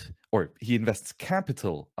upfront, or he invests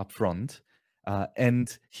capital upfront,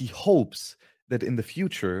 and he hopes that in the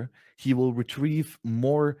future he will retrieve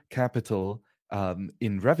more capital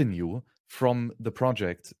in revenue from the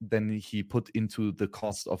project than he put into the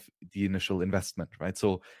cost of the initial investment, right?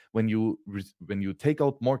 So when you take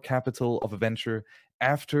out more capital of a venture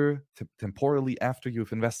temporally after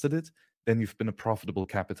you've invested it, then you've been a profitable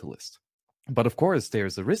capitalist. But of course,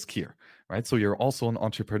 there's a risk here, right? So you're also an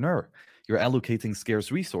entrepreneur. You're allocating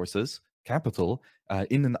scarce resources, capital,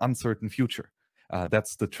 in an uncertain future.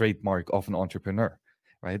 That's the trademark of an entrepreneur,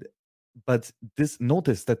 right? But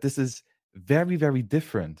notice that this is very, very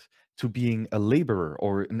different to being a laborer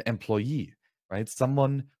or an employee, right?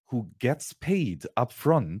 Someone who gets paid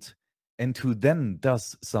upfront and who then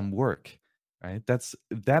does some work, right?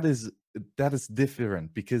 That is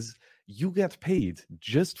different, because you get paid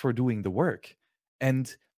just for doing the work.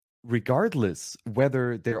 And regardless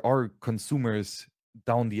whether there are consumers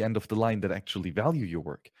down the end of the line that actually value your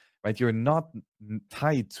work, right? You're not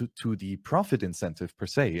tied to the profit incentive per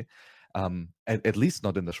se, at least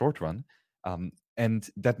not in the short run. And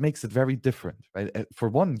that makes it very different, right? For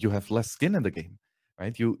one, you have less skin in the game,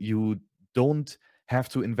 right? You don't have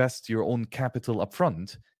to invest your own capital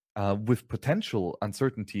upfront, with potential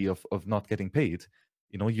uncertainty of not getting paid.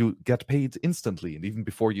 You get paid instantly, and even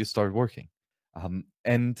before you start working.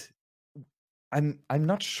 And I'm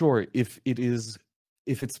not sure if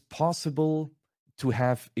it's possible to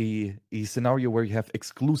have a scenario where you have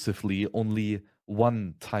exclusively only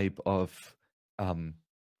one type of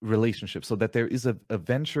relationship, so that there is a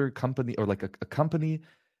venture company, or like a company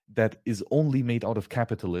that is only made out of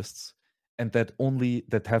capitalists, and that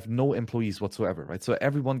have no employees whatsoever, right? So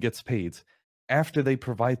everyone gets paid after they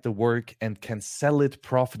provide the work and can sell it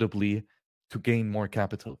profitably to gain more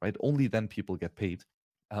capital, right? Only then people get paid.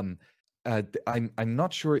 Um, I'm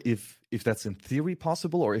not sure if that's in theory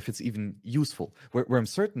possible, or if it's even useful. Where I'm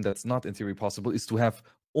certain that's not in theory possible is to have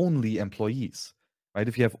only employees, right?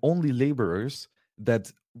 If you have only laborers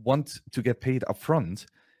that want to get paid upfront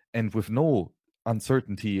and with no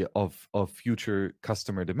uncertainty of future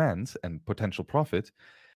customer demand and potential profit,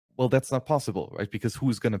 well, that's not possible, right? Because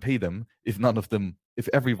who's going to pay them if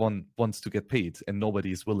everyone wants to get paid and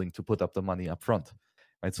nobody is willing to put up the money up front,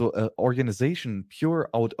 right? So an organization pure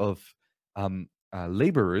out of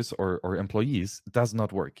laborers or employees does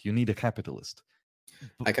not work. You need a capitalist.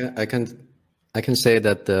 I can say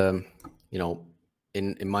that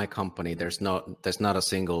in my company there's not a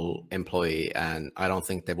single employee, and I don't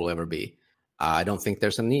think there will ever be. I don't think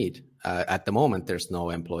there's a need. At the moment, there's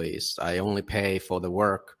no employees. I only pay for the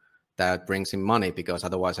work that brings in money, because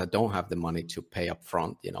otherwise I don't have the money to pay up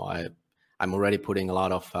front. I'm already putting a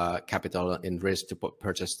lot of capital in risk to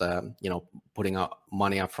purchase putting out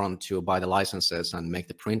money up front to buy the licenses and make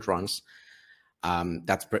the print runs.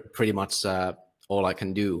 That's pretty much all I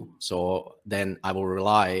can do. So then I will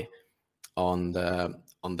rely on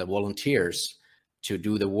the volunteers to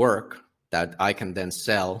do the work that I can then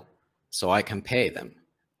sell, so I can pay them.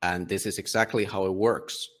 And this is exactly how it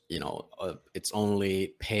works. It's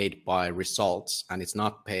only paid by results, and it's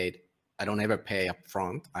not paid. I don't ever pay up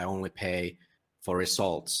front. I only pay for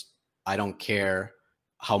results. I don't care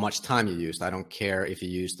how much time you used. I don't care if you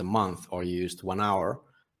used a month or you used 1 hour.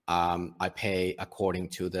 I pay according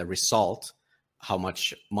to the result. How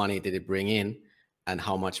much money did it bring in, and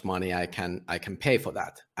how much money I can pay for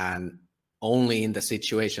that. And only in the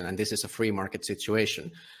situation, and this is a free market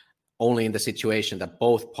situation, only in the situation that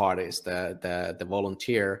both parties, the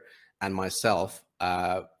volunteer and myself,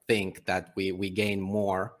 think that we gain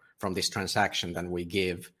more from this transaction than we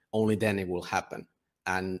give, only then it will happen.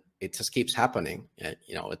 And it just keeps happening.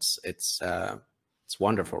 It's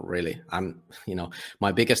wonderful, really.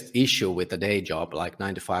 My biggest issue with the day job, like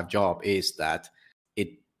 9-to-5 job, is that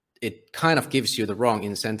it kind of gives you the wrong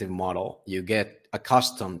incentive model. You get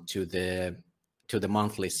accustomed to the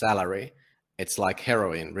monthly salary, It's like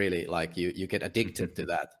heroin, really. Like you get addicted to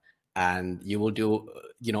that, and you will do,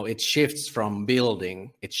 it shifts from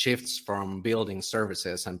building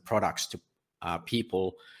services and products to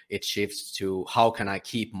people. It shifts to how can I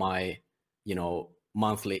keep my,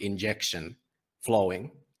 monthly injection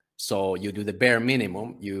flowing. So you do the bare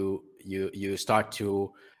minimum. You start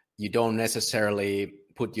to, you don't necessarily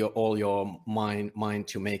put all your mind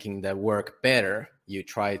to making the work better. You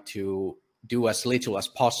try to do as little as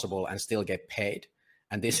possible and still get paid.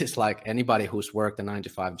 And this is like anybody who's worked a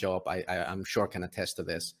 9-to-5 job, I'm sure can attest to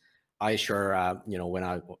this. I sure, when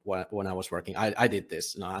I was working, I did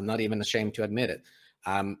this. I'm not even ashamed to admit it.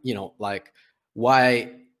 Like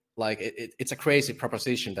why, like it's a crazy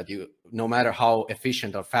proposition that you, no matter how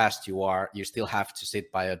efficient or fast you are, you still have to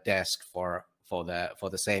sit by a desk for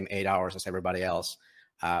the same 8 hours as everybody else,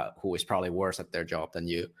 who is probably worse at their job than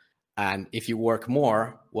you. And if you work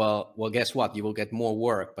more, well, guess what? You will get more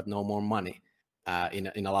work, but no more money.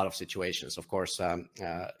 In a lot of situations, of course,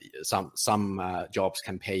 some jobs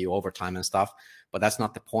can pay you overtime and stuff, but that's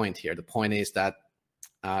not the point here. The point is that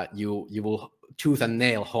you will tooth and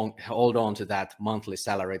nail hold on to that monthly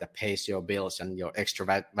salary that pays your bills and your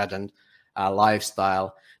extravagant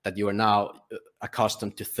lifestyle that you are now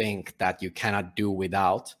accustomed to think that you cannot do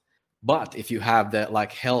without. But if you have the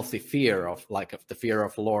like healthy fear of the fear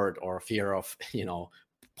of Lord, or fear of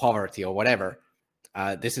poverty or whatever,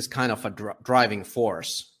 this is kind of a driving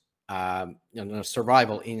force,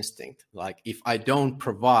 survival instinct. Like if I don't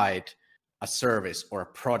provide a service or a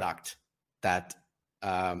product that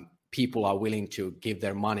people are willing to give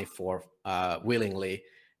their money for willingly,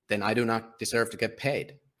 then I do not deserve to get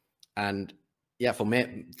paid. And yeah, for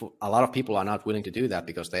a lot of people are not willing to do that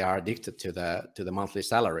because they are addicted to the monthly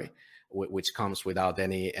salary, which comes without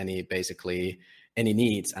any basically any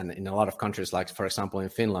needs. And in a lot of countries, like for example in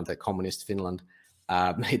Finland, the communist Finland,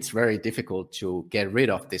 it's very difficult to get rid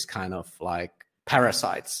of this kind of like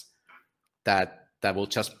parasites that will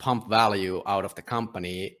just pump value out of the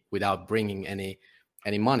company without bringing any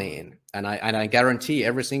money in. And I guarantee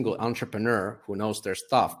every single entrepreneur who knows their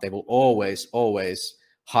stuff, they will always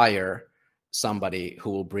hire somebody who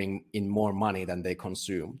will bring in more money than they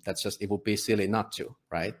consume. That's just, it would be silly not to,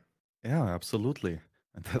 right? Yeah, absolutely.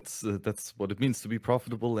 And that's what it means to be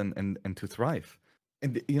profitable and to thrive.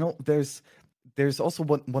 And there's also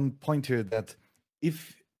one point here that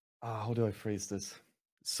if how do I phrase this?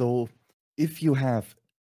 So if you have,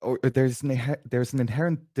 or there's an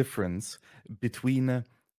inherent difference between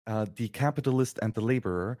the capitalist and the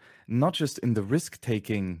laborer, not just in the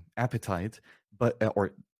risk-taking appetite, but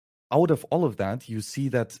or out of all of that, you see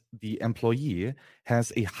that the employee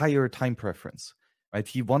has a higher time preference, right?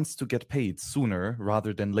 He wants to get paid sooner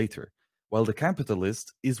rather than later, while the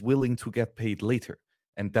capitalist is willing to get paid later,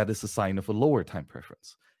 and that is a sign of a lower time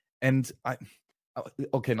preference. And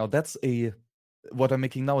okay, now what I'm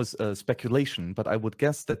making now is speculation, but I would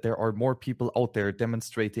guess that there are more people out there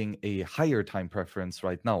demonstrating a higher time preference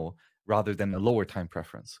right now rather than a lower time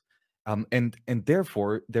preference. And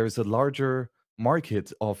therefore, there's a larger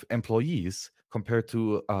market of employees compared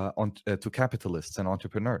to capitalists and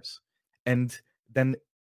entrepreneurs. And then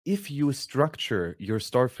if you structure your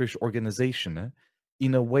Starfish organization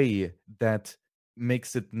in a way that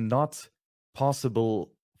makes it not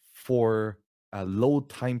possible for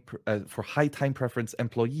for high time preference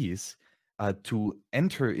employees to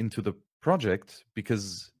enter into the project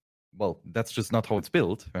because, well, that's just not how it's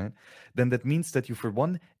built, right? Then that means that you, for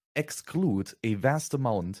one, exclude a vast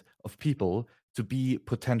amount of people to be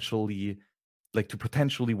potentially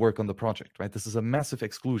work on the project, right? This is a massive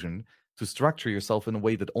exclusion to structure yourself in a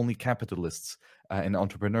way that only capitalists and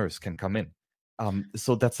entrepreneurs can come in.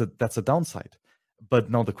 So that's a downside. But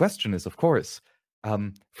now the question is, of course,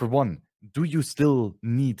 for one, do you still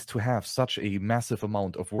need to have such a massive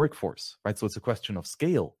amount of workforce, right? So it's a question of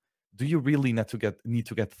scale. Do you really need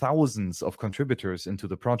to get thousands of contributors into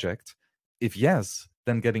the project? If yes,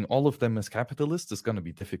 then getting all of them as capitalists is going to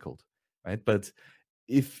be difficult, right? But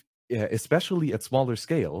if, especially at smaller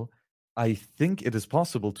scale, I think it is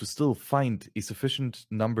possible to still find a sufficient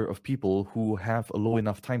number of people who have a low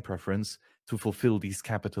enough time preference to fulfill these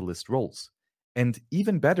capitalist roles. And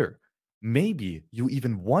even better, maybe you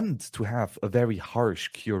even want to have a very harsh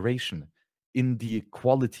curation in the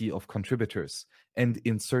quality of contributors and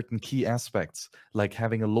in certain key aspects, like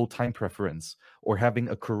having a low time preference or having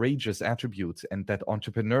a courageous attribute and that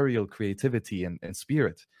entrepreneurial creativity and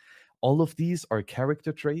spirit. All of these are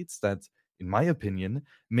character traits that, in my opinion,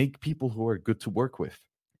 make people who are good to work with.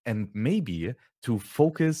 And maybe to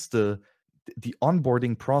focus the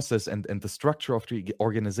onboarding process and the structure of the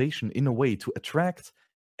organization in a way to attract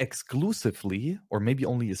exclusively, or maybe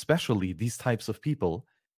only especially, these types of people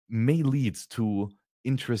may lead to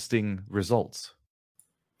interesting results.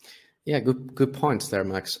 Yeah, good points there,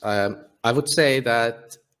 Max. I would say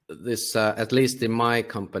that this, at least in my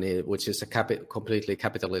company, which is a completely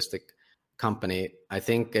capitalistic company, I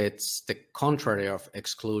think it's the contrary of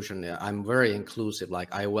exclusion. I'm very inclusive.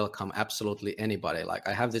 Like, I welcome absolutely anybody. Like,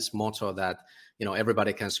 I have this motto that,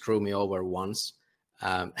 everybody can screw me over once.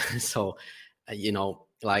 So,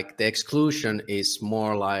 like, the exclusion is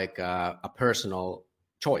more like a personal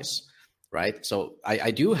choice. Right. So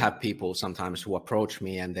I do have people sometimes who approach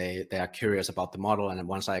me and they are curious about the model. And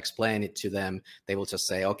once I explain it to them, they will just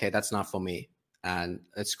say, okay, that's not for me. And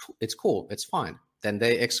it's cool. It's fine. Then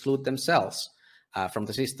they exclude themselves from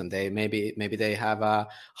the system. They maybe they have a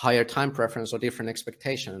higher time preference or different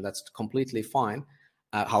expectation, and that's completely fine.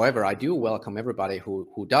 However, I do welcome everybody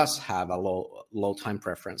who does have a low time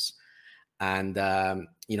preference. And, to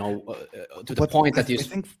the point that I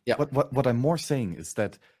think what I'm more saying is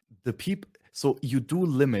that the people, so you do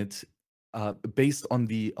limit based on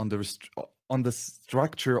the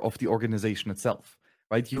structure of the organization itself,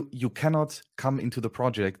 right? You cannot come into the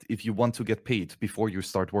project if you want to get paid before you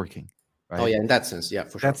start working, right? Oh yeah, in that sense, yeah,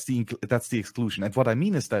 for sure. That's the exclusion. And what I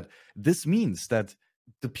mean is that this means that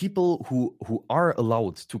the people who are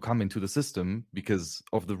allowed to come into the system because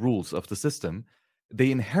of the rules of the system,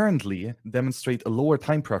 they inherently demonstrate a lower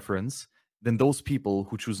time preference than those people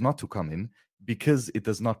who choose not to come in because it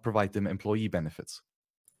does not provide them employee benefits.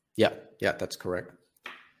 Yeah, that's correct.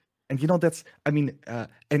 And that's, I mean,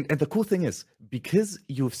 and the cool thing is, because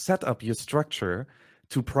you've set up your structure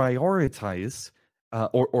to prioritize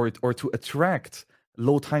or to attract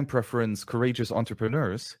low time preference, courageous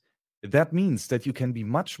entrepreneurs, that means that you can be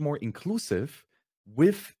much more inclusive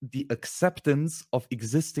with the acceptance of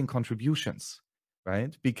existing contributions,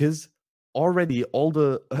 right? Because already all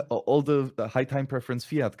the high time preference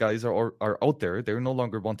fiat guys are out there. They're no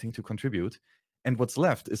longer wanting to contribute. And what's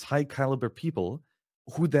left is high caliber people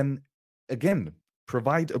who then, again,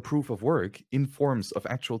 provide a proof of work in forms of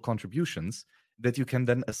actual contributions that you can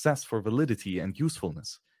then assess for validity and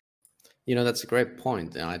usefulness. That's a great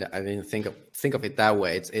point. I didn't think of it that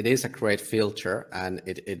way. It is a great filter, and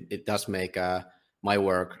it does make my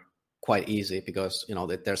work quite easy because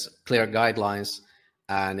that there's clear guidelines,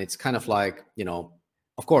 and it's kind of like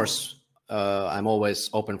of course I'm always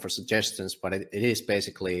open for suggestions, but it is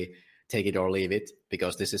basically take it or leave it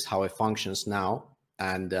because this is how it functions now,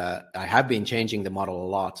 and I have been changing the model a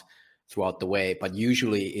lot throughout the way, but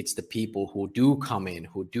usually it's the people who do come in,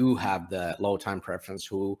 who do have the low time preference,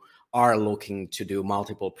 who are looking to do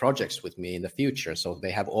multiple projects with me in the future. So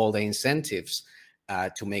they have all the incentives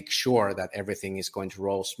to make sure that everything is going to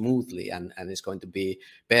roll smoothly and is going to be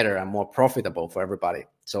better and more profitable for everybody.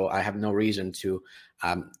 So I have no reason to,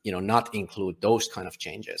 not include those kind of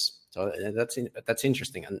changes. So that's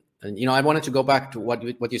interesting. And I wanted to go back to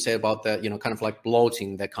what you said about the, kind of like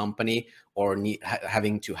bloating the company or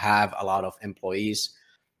having to have a lot of employees.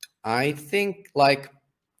 I think like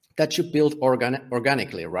that should build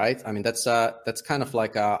organically, right? I mean, that's kind of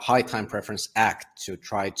like a high time preference act to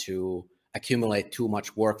try to accumulate too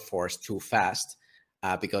much workforce too fast,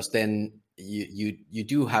 because then you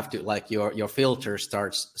do have to, like, your filter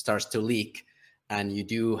starts to leak, and you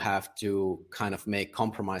do have to kind of make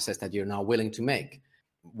compromises that you're now willing to make.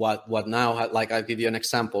 What now? Like, I'll give you an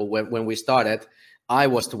example. When we started, I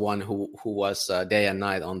was the one who was day and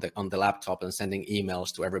night on the laptop and sending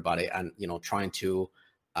emails to everybody, and trying to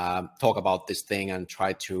talk about this thing and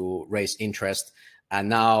try to raise interest. And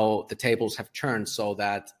now the tables have turned so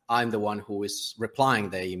that I'm the one who is replying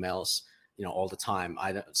the emails, all the time.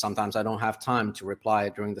 Sometimes I don't have time to reply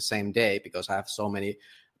during the same day because I have so many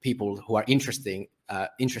people who are interested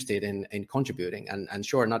in contributing. And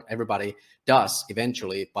sure, not everybody does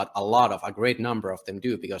eventually, but a great number of them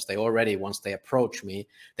do, because they already, once they approach me,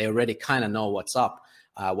 they already kind of know what's up,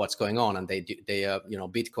 what's going on. And they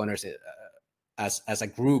Bitcoiners, as a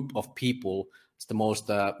group of people, it's the most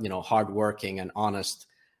hardworking and honest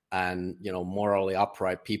and morally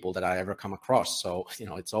upright people that I ever come across. So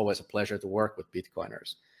it's always a pleasure to work with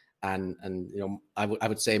Bitcoiners, and I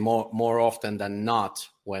would say more often than not,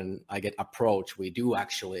 when I get approached, we do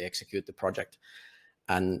actually execute the project.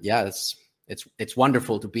 And yeah, it's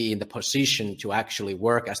wonderful to be in the position to actually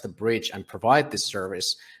work as the bridge and provide this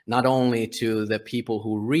service, not only to the people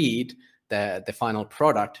who read the final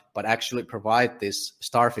product, but actually provide this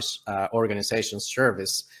Starfish organization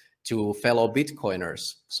service to fellow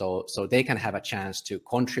Bitcoiners, so they can have a chance to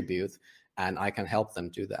contribute, and I can help them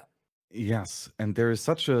do that. Yes, and there is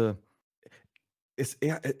such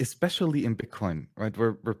especially in Bitcoin, right,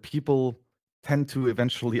 where people tend to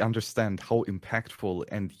eventually understand how impactful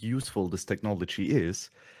and useful this technology is,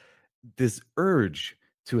 this urge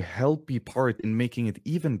to help be part in making it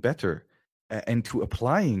even better and to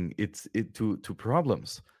applying it to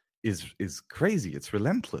problems is crazy. It's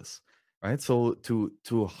relentless, right? So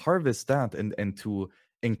to harvest that and to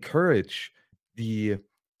encourage the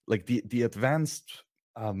the advanced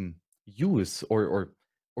use or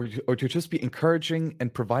to just be encouraging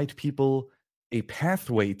and provide people a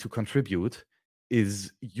pathway to contribute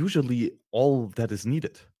is usually all that is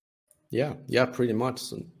needed. Yeah, pretty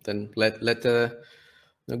much. And then let the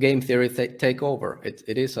game theory take over.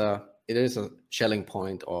 It is a Shelling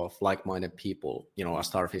point of like-minded people. A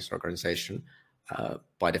Starfish organization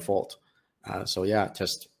by default. So yeah,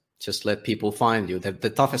 just let people find you. The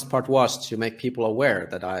toughest part was to make people aware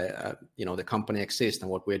that the company exists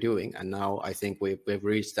and what we're doing. And now I think we've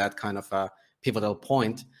reached that kind of a pivotal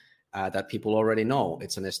point that people already know.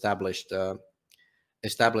 It's an established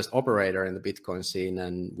operator in the Bitcoin scene,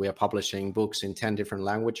 and we are publishing books in 10 different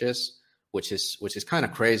languages, which is kind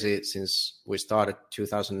of crazy since we started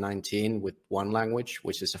 2019 with one language,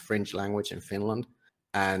 which is a fringe language in Finland.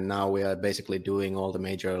 And now we are basically doing all the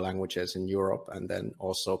major languages in Europe, and then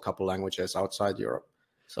also a couple languages outside Europe.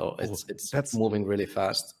 So it's moving really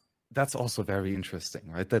fast. That's also very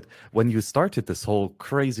interesting, right? That when you started this whole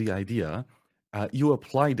crazy idea, you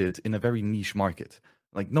applied it in a very niche market.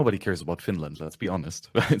 Like nobody cares about Finland, let's be honest,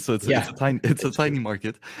 right? So it's a tiny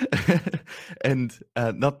market, and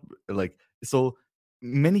not like so.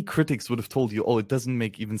 Many critics would have told you, "Oh, it doesn't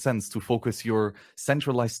make even sense to focus your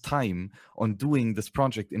centralized time on doing this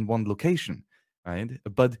project in one location, right?"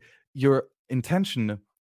 But your intention,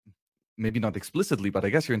 maybe not explicitly, but I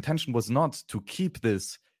guess your intention was not to keep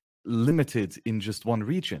this limited in just one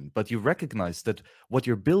region, but you recognize that what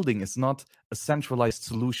you're building is not a centralized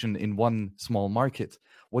solution in one small market.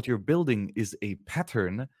 What you're building is a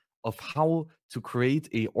pattern of how to create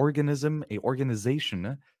a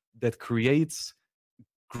organization that creates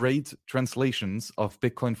great translations of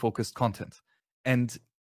Bitcoin focused content. And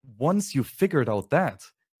once you've figured out that,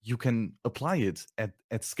 you can apply it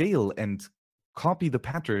at scale and copy the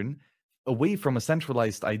pattern away from a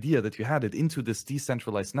centralized idea that you had it into this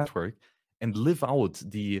decentralized network and live out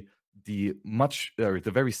the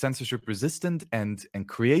very censorship resistant and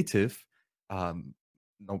creative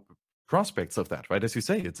prospects of that, right? As you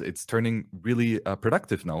say, it's turning really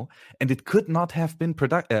productive now, and it could not have been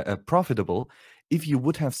profitable if you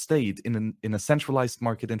would have stayed in a centralized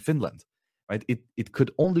market in Finland, right? It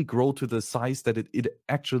could only grow to the size that it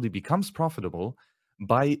actually becomes profitable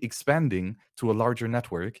by expanding to a larger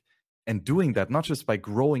network, and doing that not just by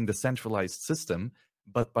growing the centralized system,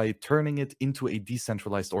 but by turning it into a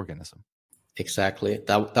decentralized organism. Exactly.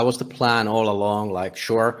 That was the plan all along. Like,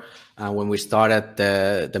 sure, when we started,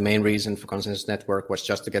 the main reason for Consensus Network was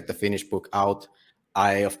just to get the Finnish book out.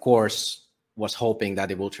 I, of course, was hoping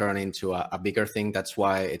that it will turn into a bigger thing. That's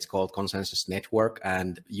why it's called Consensus Network.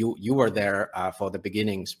 And you were there for the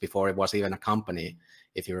beginnings before it was even a company.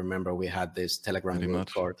 If you remember, we had this Telegram group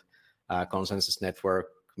called Consensus Network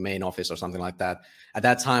main office or something like that. At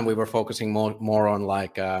that time, we were focusing more on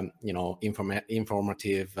like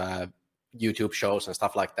informative YouTube shows and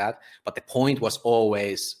stuff like that. But the point was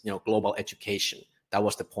always global education. That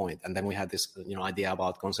was the point. And then we had this idea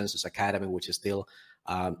about Consensus Academy, which is still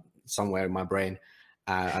somewhere in my brain.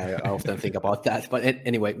 I often think about that. But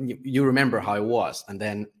anyway, you remember how it was. And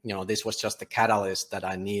then this was just the catalyst that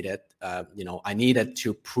I needed. I needed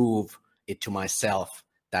to prove it to myself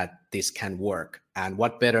that this can work. And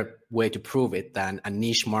what better way to prove it than a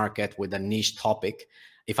niche market with a niche topic?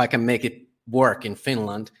 If I can make it work in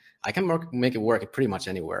Finland, I can make it work pretty much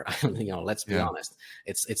anywhere. Let's be honest.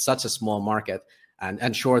 It's such a small market,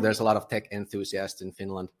 and sure, there's a lot of tech enthusiasts in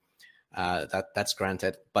Finland. That's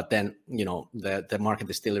granted, but then the market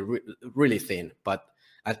is still really thin. But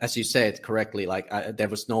as you said correctly, like there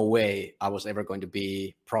was no way I was ever going to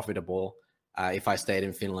be profitable if I stayed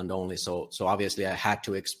in Finland only. So obviously I had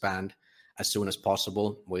to expand as soon as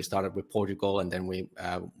possible. We started with Portugal, and then we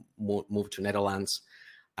moved to Netherlands,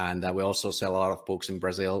 and we also sell a lot of books in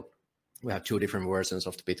Brazil. We have 2 different versions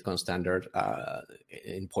of the Bitcoin standard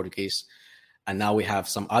in Portuguese. And now we have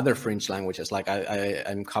some other fringe languages. Like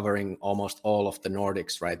I'm covering almost all of the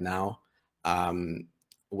Nordics right now.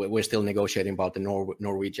 We're still negotiating about the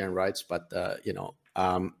Norwegian rights, but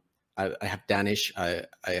I have Danish, I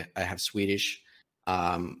have Swedish,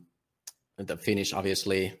 the Finnish,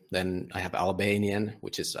 obviously. Then I have Albanian,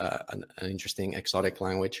 which is an interesting exotic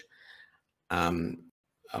language.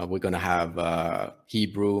 We're going to have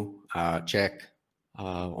Hebrew, Czech.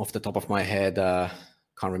 Off the top of my head,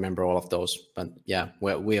 can't remember all of those, but yeah,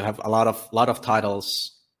 we have a lot of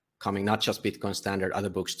titles coming, not just Bitcoin Standard, other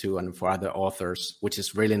books too, and for other authors, which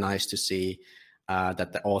is really nice to see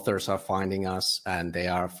that the authors are finding us and they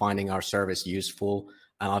are finding our service useful.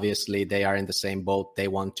 And obviously they are in the same boat. They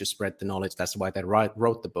want to spread the knowledge. That's why they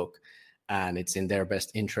wrote the book. And it's in their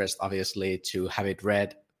best interest, obviously, to have it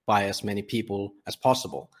read by as many people as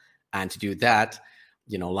possible. And to do that,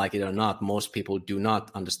 like it or not, most people do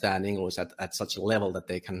not understand English at such a level that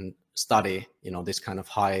they can study, this kind of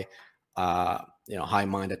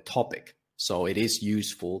high-minded topic. So it is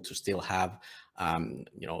useful to still have,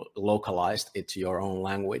 localized it to your own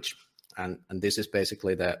language. And this is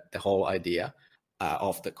basically the whole idea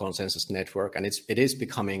of the consensus network. And it is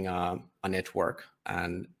becoming a network.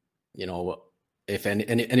 And, if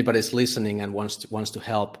anybody's listening and wants to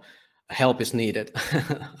help is needed.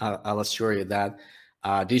 I'll assure you that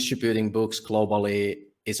distributing books globally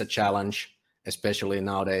is a challenge, especially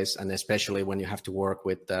nowadays, and especially when you have to work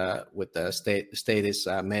with the state's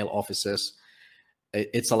mail offices.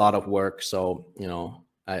 It's a lot of work. So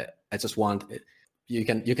I just want you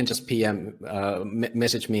can just PM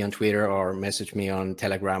message me on Twitter or message me on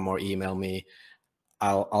Telegram or email me.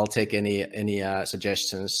 I'll take any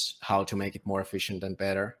suggestions how to make it more efficient and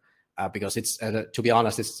better, because it's to be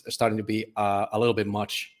honest, it's starting to be a little bit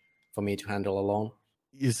much for me to handle alone.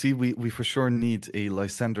 You see, we for sure need a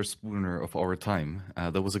Lysander Spooner of our time.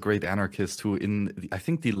 There was a great anarchist who, I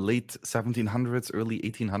think the late 1700s, early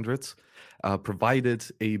 1800s, provided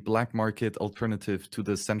a black market alternative to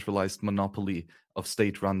the centralized monopoly of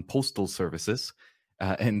state-run postal services.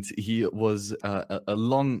 And he was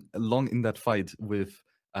long in that fight with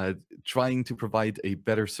trying to provide a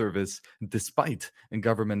better service despite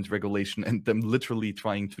government regulation and them literally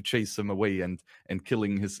trying to chase him away and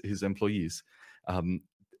killing his employees.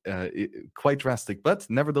 Quite drastic, but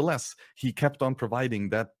nevertheless, he kept on providing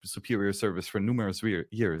that superior service for numerous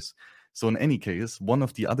years. So in any case, one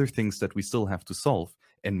of the other things that we still have to solve,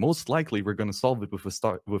 and most likely we're going to solve it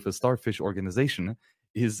with a Starfish organization,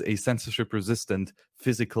 is a censorship-resistant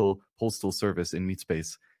physical postal service in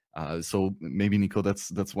MeetSpace. So maybe, Niko,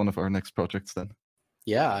 that's one of our next projects then.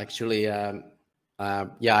 Yeah, actually, I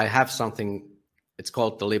have something. It's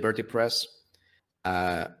called the Liberty Press.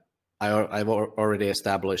 I've already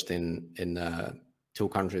established in 2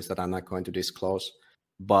 countries that I'm not going to disclose,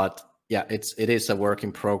 but yeah, it is a work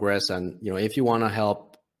in progress. And if you want to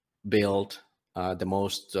help build the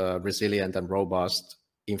most resilient and robust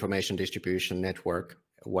information distribution network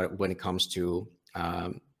when it comes to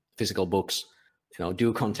physical books,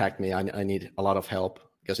 do contact me. I need a lot of help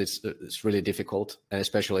because it's really difficult, and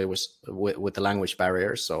especially with the language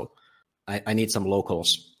barriers. So I need some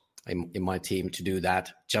locals in my team to do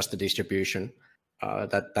that. Just the distribution.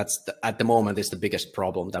 That's at the moment is the biggest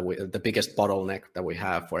problem the biggest bottleneck that we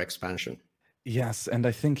have for expansion. Yes, and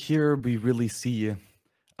I think here we really see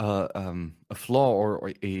a flaw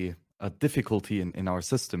or a difficulty in our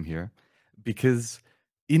system here, because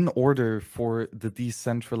in order for the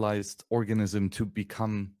decentralized organism to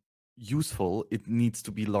become useful, it needs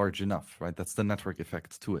to be large enough, right? That's the network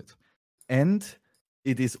effect to it. And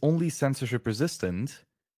it is only censorship resistant,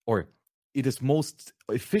 or it is most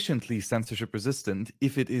efficiently censorship resistant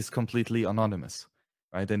if it is completely anonymous,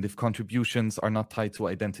 right? And if contributions are not tied to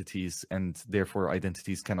identities and therefore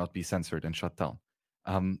identities cannot be censored and shut down.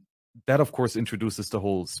 That, of course, introduces the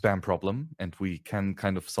whole spam problem, and we can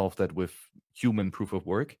kind of solve that with human proof of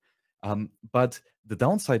work. But the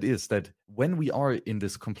downside is that when we are in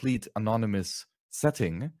this complete anonymous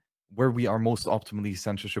setting, where we are most optimally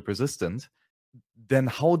censorship resistant, then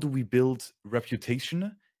how do we build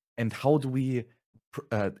reputation, and how do we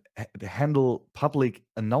handle public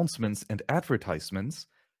announcements and advertisements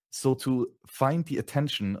so to find the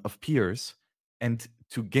attention of peers and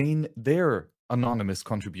to gain their anonymous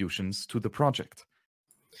contributions to the project?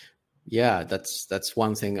 Yeah, that's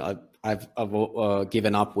one thing. I've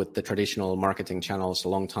given up with the traditional marketing channels a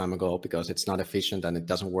long time ago because it's not efficient and it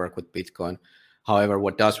doesn't work with Bitcoin. However,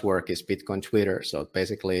 what does work is Bitcoin Twitter. So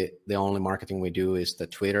basically, the only marketing we do is the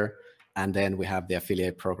Twitter, and then we have the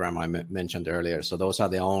affiliate program I mentioned earlier. So those are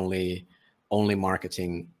the only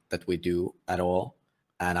marketing that we do at all.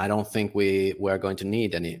 And I don't think we're going to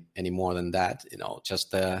need any more than that.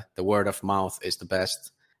 Just the word of mouth is the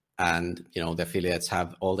best. And, the affiliates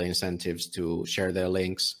have all the incentives to share their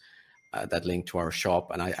links, that link to our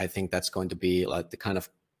shop. And I think that's going to be like the kind of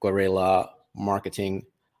guerrilla marketing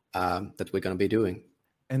that we're going to be doing.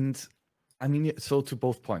 And I mean, so to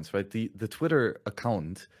both points, right? The Twitter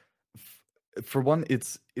account, for one,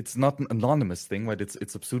 it's not an anonymous thing, right?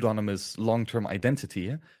 It's a pseudonymous long-term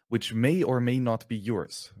identity, which may or may not be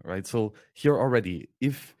yours, right? So here already,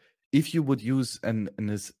 if you would use an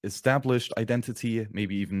established identity,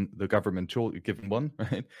 maybe even the government given one,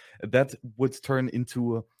 right, that would turn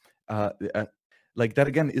into like that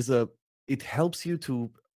again is a it helps you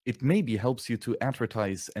to it maybe helps you to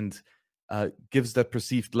advertise and gives that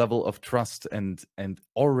perceived level of trust and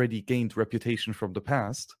already gained reputation from the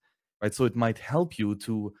past, right? So it might help you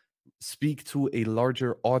to speak to a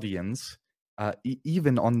larger audience,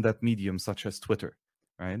 even on that medium such as Twitter,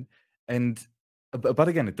 right? And but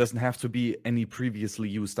again, it doesn't have to be any previously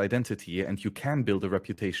used identity, and you can build a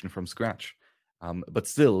reputation from scratch. But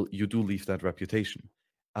still, you do leave that reputation.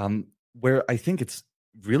 Where I think it's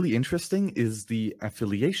really interesting is the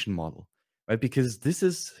affiliation model, right? Because this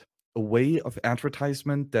is a way of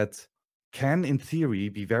advertisement that can, in theory,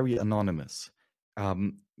 be very anonymous.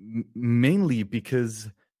 Mainly because,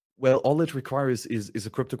 well, all it requires is a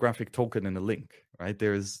cryptographic token and a link, right?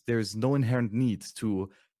 There's no inherent need to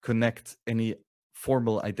connect any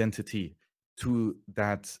formal identity to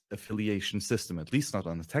that affiliation system, at least not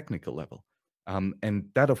on a technical level. And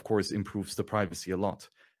that, of course, improves the privacy a lot.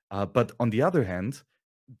 But on the other hand,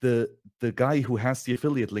 the guy who has the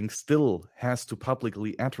affiliate link still has to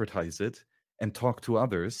publicly advertise it and talk to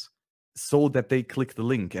others so that they click the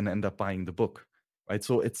link and end up buying the book, right?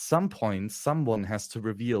 So at some point, someone has to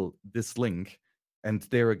reveal this link, and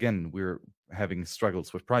there again, we're having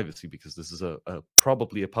struggles with privacy because this is a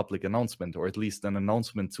probably a public announcement, or at least an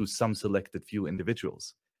announcement to some selected few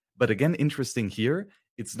individuals. But again, interesting here,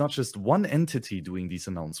 it's not just one entity doing these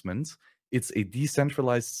announcements. It's a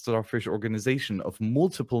decentralized Starfish organization of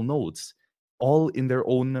multiple nodes, all in their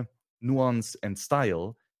own nuance and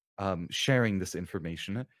style, sharing this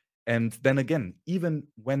information. And then again, even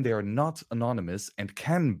when they are not anonymous and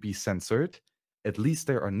can be censored, at least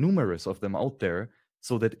there are numerous of them out there,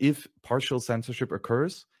 so that if partial censorship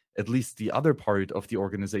occurs, at least the other part of the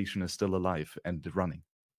organization is still alive and running.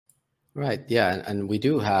 Right. Yeah, and we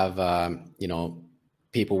do have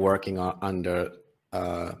people working under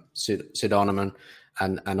pseudonym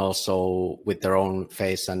and also with their own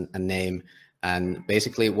face and name. And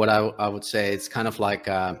basically, what I would say, it's kind of like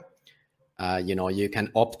you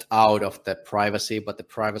can opt out of the privacy, but the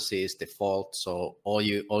privacy is default. So all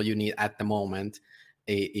you need at the moment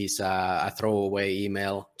is a throwaway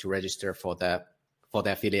email to register for the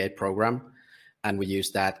affiliate program, and we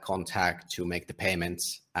use that contact to make the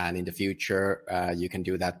payments. And in the future, you can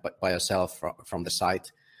do that by yourself from the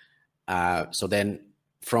site. So then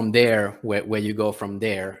from there, where you go from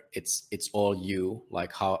there, it's all you,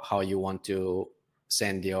 like how you want to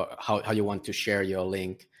send how you want to share your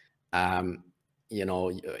link.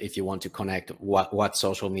 If you want to connect, what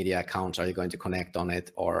social media accounts are you going to connect on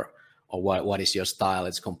it, or what is your style?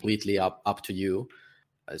 It's completely up to you.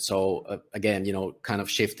 So again, kind of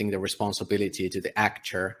shifting the responsibility to the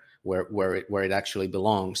actor where it actually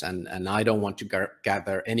belongs. And I don't want to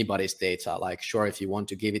gather anybody's data. Like, sure, if you want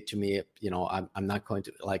to give it to me, I'm not going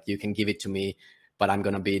to, like, you can give it to me, but I'm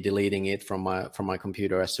going to be deleting it from my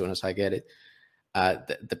computer as soon as I get it.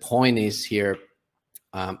 The point is here,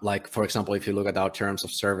 like, for example, if you look at our terms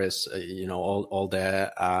of service, all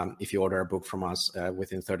the if you order a book from us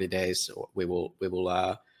within 30 days, we will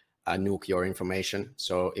nuke your information,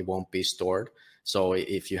 so it won't be stored. So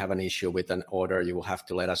if you have an issue with an order, you will have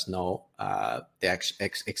to let us know the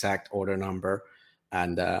exact order number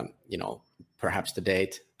and perhaps the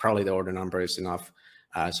date. Probably the order number is enough,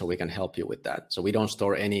 so we can help you with that. So we don't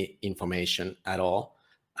store any information at all.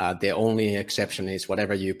 The only exception is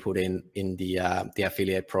whatever you put in the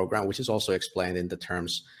affiliate program, which is also explained in the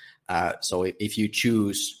terms. So if you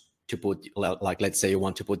choose to put, like, let's say you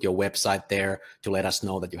want to put your website there to let us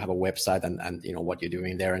know that you have a website and what you're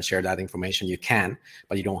doing there and share that information, you can,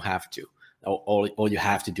 but you don't have to. All you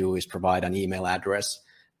have to do is provide an email address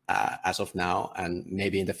as of now, and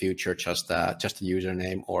maybe in the future just a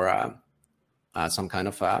username or some kind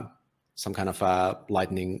of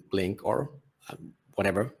lightning link or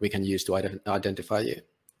whatever we can use to identify you.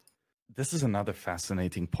 This is another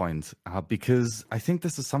fascinating point because I think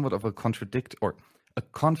this is somewhat of a conflict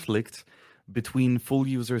between full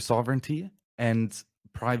user sovereignty and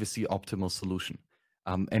privacy optimal solution.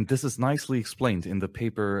 And this is nicely explained in the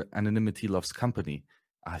paper Anonymity Loves Company,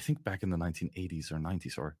 I think back in the 1980s or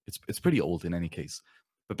 90s, or it's pretty old in any case.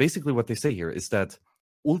 But basically what they say here is that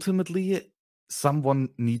ultimately someone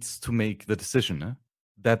needs to make the decision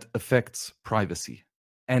that affects privacy.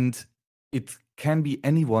 And it can be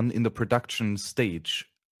anyone in the production stage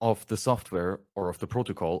of the software or of the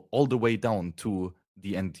protocol all the way down to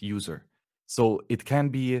the end user. So it can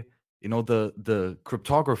be the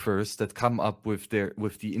cryptographers that come up with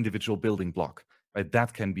the individual building block, right?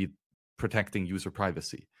 That can be protecting user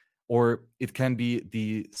privacy. Or it can be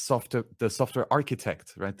the software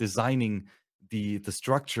architect, right? Designing the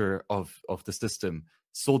structure of the system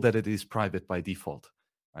so that it is private by default,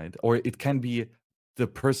 right? Or it can be the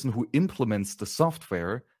person who implements the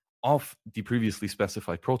software of the previously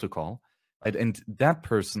specified protocol, right? And that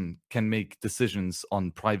person can make decisions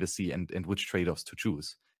on privacy and which trade-offs to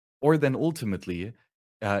choose. Or then ultimately,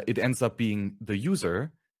 it ends up being the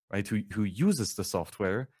user, right, who uses the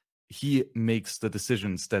software. He makes the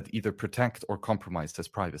decisions that either protect or compromise his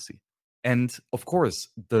privacy. And of course,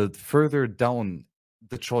 the further down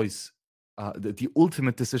the choice, the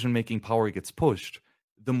ultimate decision-making power gets pushed,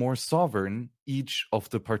 the more sovereign each of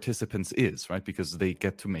the participants is, right? Because they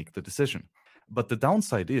get to make the decision. But the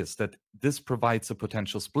downside is that this provides a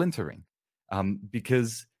potential splintering,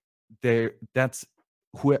 because that's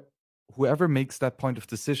whoever makes that point of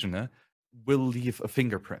decision will leave a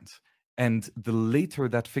fingerprint. And the later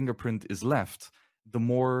that fingerprint is left, the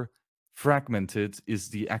more fragmented is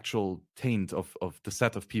the actual taint of the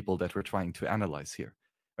set of people that we're trying to analyze here,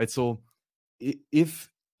 right? So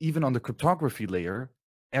if even on the cryptography layer,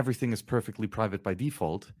 everything is perfectly private by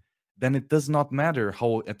default, then it does not matter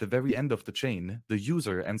how at the very end of the chain, the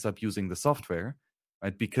user ends up using the software,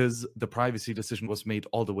 right? Because the privacy decision was made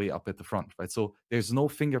all the way up at the front, right? So there's no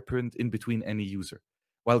fingerprint in between any user.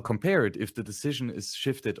 While compared, if the decision is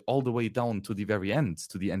shifted all the way down to the very end,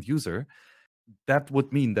 to the end user, that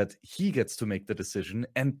would mean that he gets to make the decision,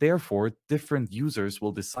 and therefore different users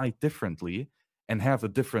will decide differently and have a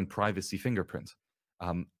different privacy fingerprint,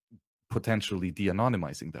 potentially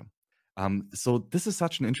de-anonymizing them. So this is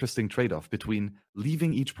such an interesting trade-off between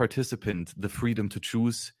leaving each participant the freedom to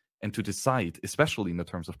choose and to decide, especially in the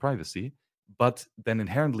terms of privacy, but then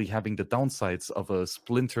inherently having the downsides of a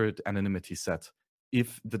splintered anonymity set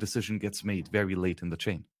if the decision gets made very late in the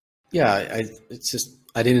chain. Yeah, it's just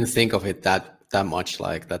I didn't think of it that much.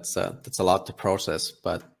 Like that's a lot to process.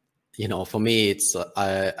 But for me, it's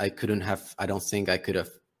I couldn't have. I don't think I could have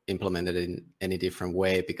implemented it in any different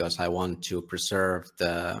way, because I want to preserve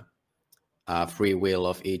the free will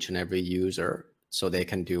of each and every user, so they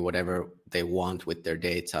can do whatever they want with their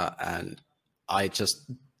data. And I just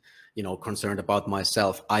concerned about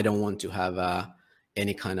myself. I don't want to have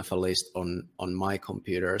any kind of a list on my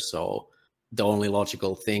computer. So the only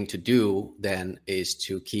logical thing to do then is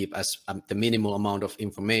to keep as the minimal amount of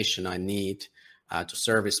information I need to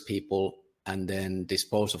service people, and then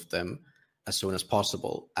dispose of them as soon as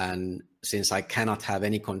possible. And since I cannot have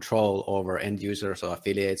any control over end users or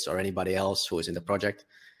affiliates or anybody else who is in the project,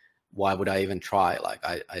 why would I even try? Like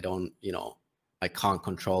I don't, I can't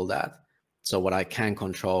control that. So what I can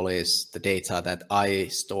control is the data that I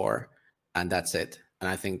store, and that's it. And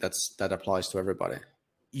I think that applies to everybody.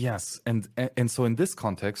 Yes, and so in this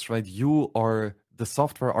context, right, you are the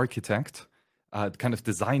software architect, kind of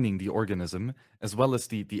designing the organism, as well as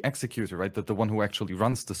the executor, right, the one who actually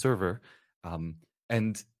runs the server,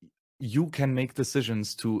 and you can make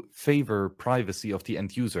decisions to favor privacy of the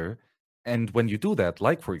end user. And when you do that,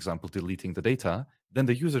 like for example deleting the data, then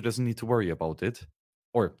the user doesn't need to worry about it,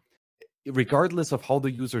 or regardless of how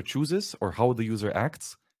the user chooses or how the user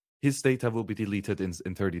acts, his data will be deleted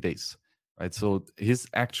in 30 days. Right, so his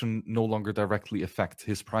action no longer directly affects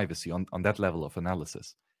his privacy on that level of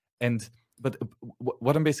analysis. But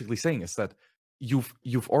what I'm basically saying is that you've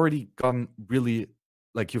already gone really,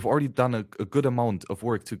 like you've already done a good amount of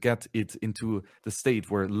work to get it into the state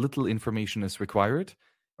where little information is required,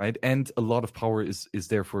 right? And a lot of power is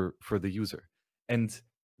there for the user. And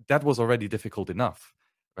that was already difficult enough,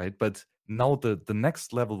 right? But now the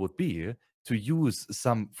next level would be to use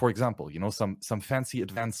some, for example, some fancy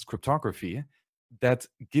advanced cryptography that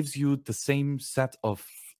gives you the same set of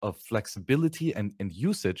flexibility and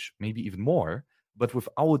usage, maybe even more, but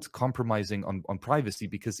without compromising on privacy,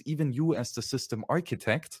 because even you as the system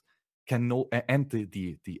architect can know, and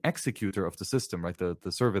the executor of the system, right,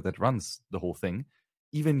 the server that runs the whole thing,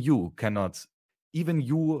 even you cannot,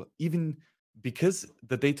 even because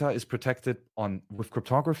the data is protected with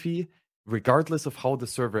cryptography, regardless of how the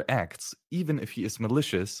server acts, even if he is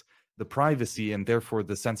malicious, the privacy and therefore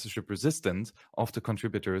the censorship resistant of the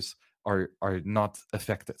contributors are not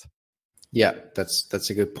affected. Yeah, that's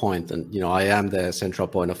a good point. And I am the central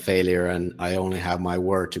point of failure, and I only have my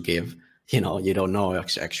word to give. You don't know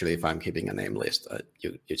actually if I'm keeping a name list.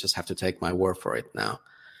 You just have to take my word for it now.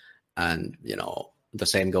 And the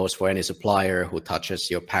same goes for any supplier who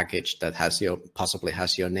touches your package that possibly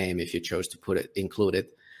has your name if you chose to include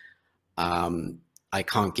it. I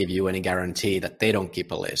can't give you any guarantee that they don't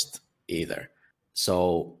keep a list either.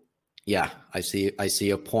 So Yeah, I see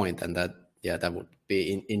your point, and that would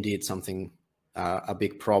be indeed something, a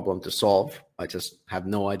big problem to solve. I just have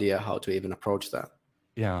no idea how to even approach that.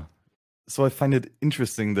 Yeah. So I find it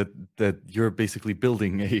interesting that you're basically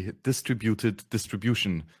building a distributed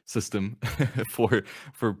distribution system for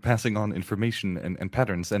passing on information and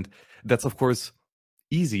patterns. And that's of course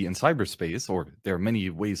easy in cyberspace, or there are many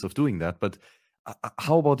ways of doing that. But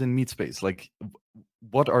how about in meat space? Like,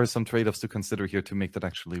 what are some trade-offs to consider here to make that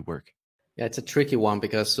actually work? Yeah, it's a tricky one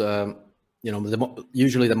because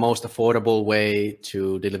usually the most affordable way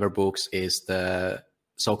to deliver books is the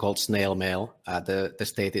so-called snail mail, the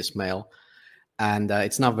status mail, and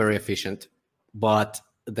it's not very efficient. But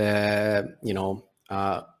the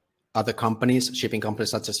other companies, shipping companies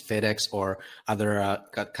such as FedEx or other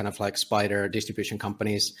kind of like spider distribution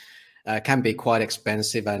companies, can be quite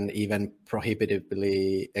expensive and even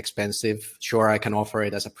prohibitively expensive. Sure, I can offer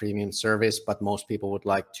it as a premium service, but most people would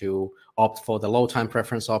like to opt for the low time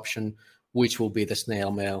preference option, which will be the snail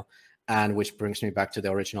mail, and which brings me back to the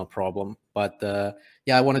original problem. But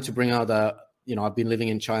yeah, I wanted to bring out I've been living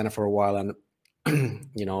in China for a while, and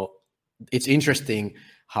it's interesting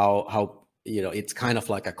how it's kind of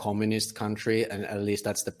like a communist country, and at least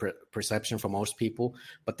that's the perception for most people.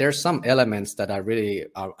 But there's some elements that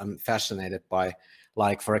I'm fascinated by,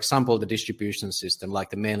 like for example the distribution system, like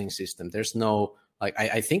the mailing system. There's no like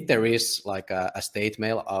I think there is like a state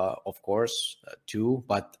mail, of course, too,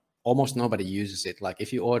 but almost nobody uses it. Like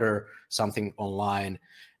if you order something online,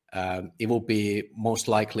 it will be most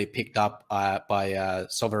likely picked up by a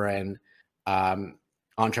sovereign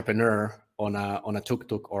entrepreneur on a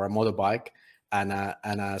tuk-tuk or a motorbike and a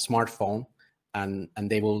smartphone, and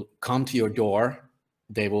they will come to your door.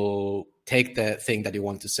 They will take the thing that you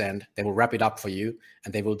want to send. They will wrap it up for you,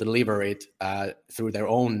 and they will deliver it through their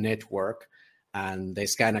own network. And they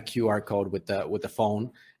scan a QR code with the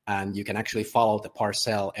phone, and you can actually follow the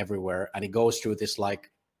parcel everywhere. And it goes through this like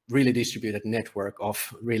really distributed network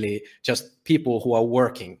of really just people who are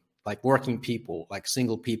working, like working people, like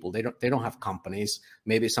single people. They don't have companies.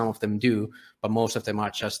 Maybe some of them do, but most of them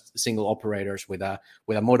are just single operators with a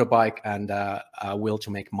motorbike and a will to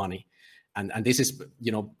make money. And this is,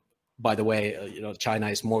 by the way, China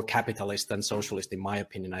is more capitalist than socialist, in my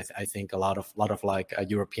opinion. I think a lot of like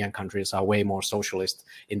European countries are way more socialist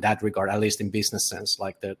in that regard, at least in business sense.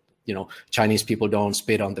 Like Chinese people don't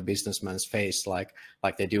spit on the businessman's face like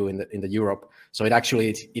they do in the Europe. So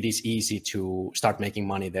it is easy to start making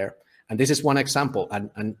money there. And this is one example. And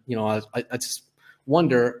I just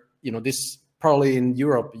wonder, this probably in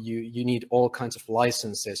Europe, you need all kinds of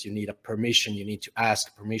licenses. You need a permission. You need to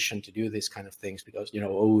ask permission to do these kind of things because,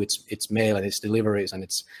 it's mail and it's deliveries and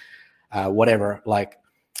it's whatever. Like,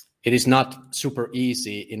 it is not super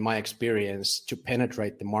easy, in my experience, to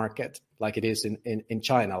penetrate the market like it is in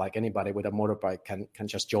China. Like anybody with a motorbike can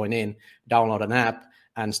just join in, download an app,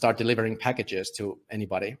 and start delivering packages to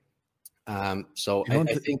anybody. So I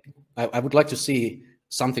think I would like to see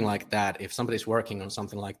something like that. If somebody's working on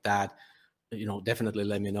something like that, definitely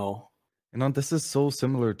let me know. This is so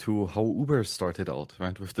similar to how Uber started out,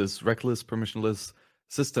 right? With this reckless, permissionless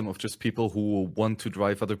system of just people who want to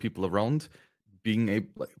drive other people around,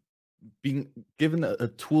 being given a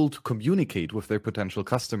tool to communicate with their potential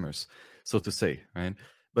customers, so to say, right?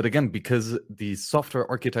 But again, because the software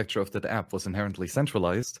architecture of that app was inherently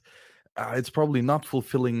centralized, it's probably not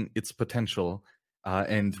fulfilling its potential.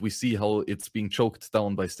 And we see how it's being choked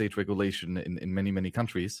down by state regulation in many, many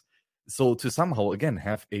countries. So to somehow, again,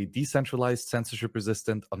 have a decentralized,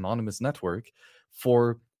 censorship-resistant, anonymous network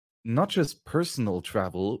for not just personal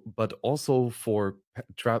travel, but also for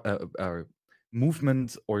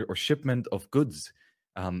movement or shipment of goods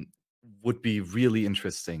would be really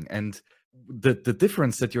interesting. And the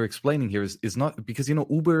difference that you're explaining here is not because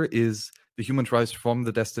Uber is the human drives from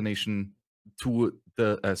the destination to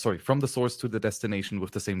the from the source to the destination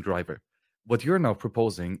with the same driver. What you're now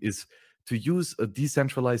proposing is to use a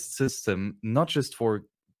decentralized system not just for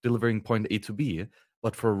delivering point A to B,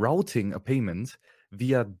 but for routing a payment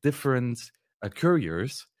via different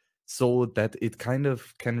couriers so that it kind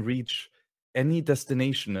of can reach any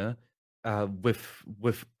destination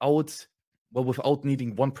without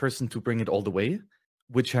needing one person to bring it all the way,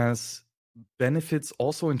 which has benefits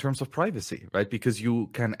also in terms of privacy, right? Because you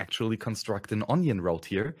can actually construct an onion route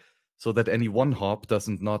here so that any one hop does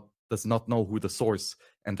not know who the source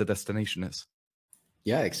and the destination is.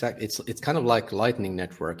 Yeah, exactly. It's kind of like Lightning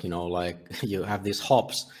Network, like you have these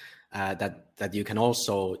hops that you can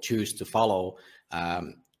also choose to follow,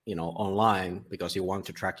 online because you want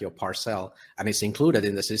to track your parcel, and it's included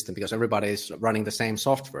in the system because everybody is running the same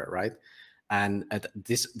software, right? And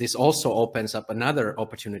this also opens up another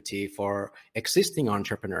opportunity for existing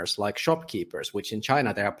entrepreneurs like shopkeepers, which in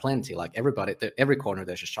China there are plenty. Like every corner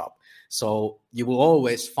there's a shop. So you will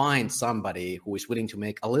always find somebody who is willing to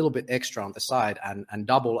make a little bit extra on the side and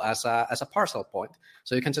double as a parcel point.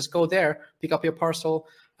 So you can just go there, pick up your parcel,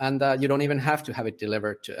 and you don't even have to have it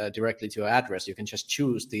delivered directly to your address. You can just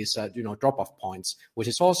choose these drop-off points, which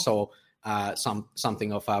is also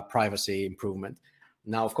something of a privacy improvement.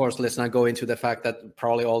 Now, of course, let's not go into the fact that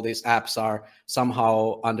probably all these apps are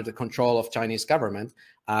somehow under the control of Chinese government.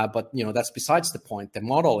 But that's besides the point. The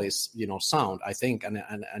model is sound, I think, and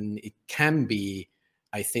it can be.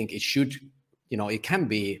 I think it should. It can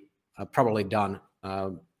be probably done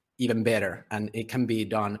even better, and it can be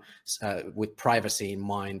done with privacy in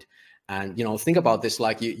mind. And think about this: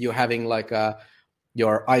 like you're having like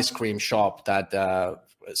your ice cream shop that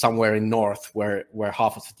somewhere in north where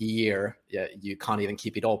half of the year you can't even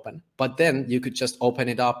keep it open, but then you could just open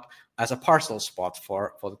it up as a parcel spot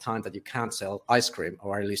for the time that you can't sell ice cream,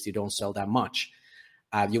 or at least you don't sell that much.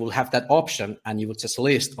 You will have that option, and you will just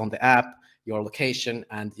list on the app your location,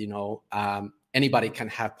 and anybody can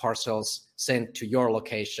have parcels sent to your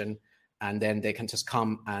location, and then they can just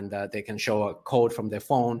come and they can show a code from their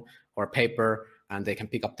phone or paper, and they can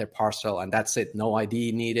pick up their parcel, and that's it. No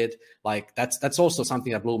ID needed. Like that's also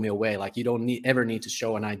something that blew me away. Like you don't ever need to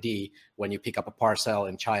show an ID when you pick up a parcel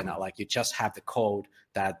in China. Like you just have the code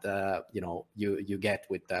that you get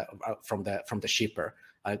with from the shipper.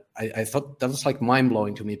 I thought that was like mind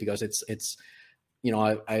blowing to me, because it's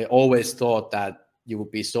I always thought that you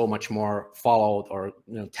would be so much more followed, or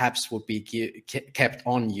tabs would be kept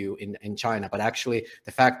on you in China. But actually,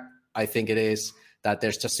 the fact I think it is that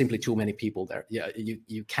there's just simply too many people there. Yeah,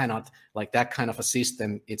 you cannot, like that kind of a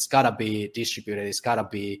system. It's gotta be distributed. It's gotta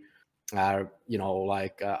be,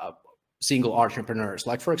 single entrepreneurs.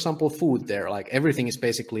 Like for example, food there. Like everything is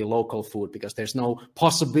basically local food, because there's no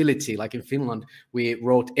possibility. Like in Finland, we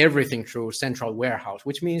wrote everything through central warehouse,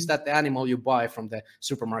 which means that the animal you buy from the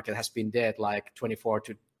supermarket has been dead like 24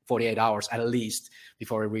 to 48 hours at least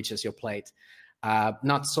before it reaches your plate.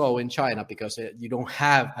 Not so in China, because you don't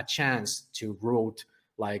have a chance to route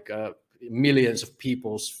like millions of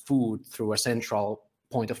people's food through a central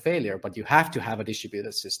point of failure, but you have to have a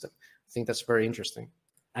distributed system. I think that's very interesting.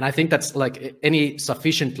 And I think that's like any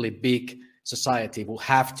sufficiently big society will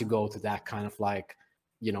have to go to that kind of like,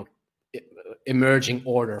 emerging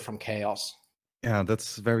order from chaos. Yeah,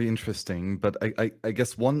 that's very interesting. But I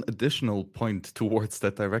guess one additional point towards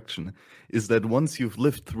that direction is that once you've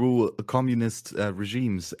lived through communist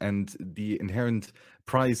regimes and the inherent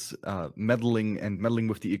price meddling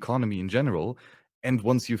with the economy in general, and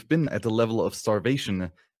once you've been at a level of starvation,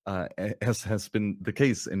 as has been the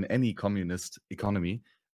case in any communist economy,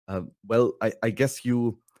 I guess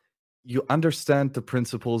you understand the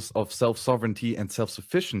principles of self-sovereignty and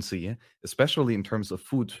self-sufficiency, especially in terms of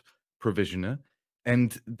food provision.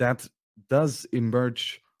 And that does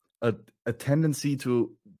emerge a tendency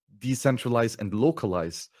to decentralize and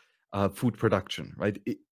localize food production, right?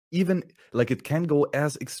 Even like it can go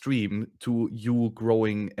as extreme to you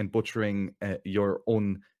growing and butchering your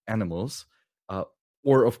own animals,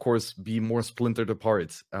 or of course be more splintered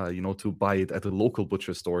apart, to buy it at a local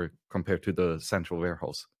butcher store compared to the central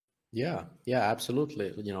warehouse. Yeah,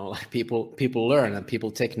 absolutely. Like people learn and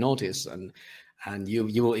people take notice, and you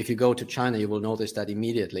will, if you go to China, you will notice that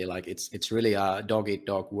immediately. Like it's really a dog eat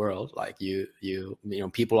dog world. Like you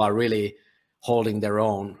people are really holding their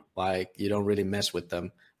own. Like you don't really mess with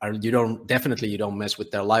them, or you don't mess with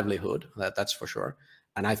their livelihood. That's for sure.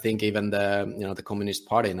 And I think even the Communist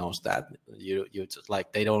Party knows that. You just,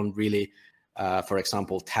 like, they don't really, for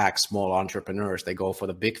example, tax small entrepreneurs. They go for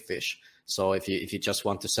the big fish. So if you just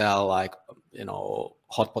want to sell like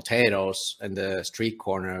hot potatoes in the street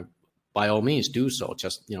corner, by all means do so.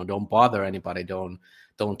 Just don't bother anybody. Don't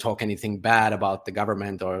talk anything bad about the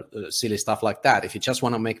government or silly stuff like that. If you just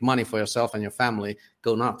want to make money for yourself and your family,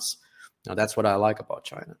 go nuts. That's what I like about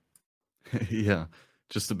China. Yeah,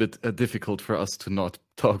 just a bit difficult for us to not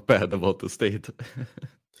talk bad about the state.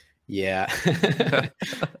 Yeah.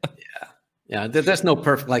 Yeah. There's no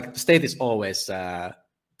perfect, like, state is always the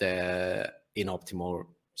inoptimal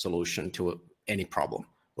solution to any problem.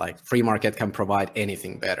 Like free market can provide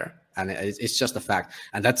anything better, and it's just a fact.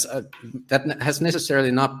 And that has necessarily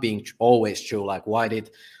not been always true. Like why did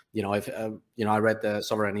if I read The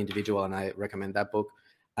Sovereign Individual, and I recommend that book.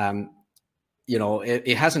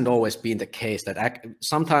 It hasn't always been the case that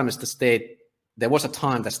sometimes the state, there was a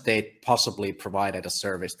time the state possibly provided a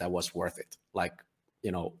service that was worth it, like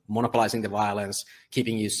monopolizing the violence,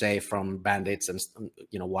 keeping you safe from bandits and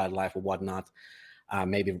wildlife or whatnot.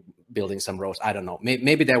 maybe building some roads. I don't know.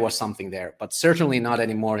 Maybe there was something there, but certainly not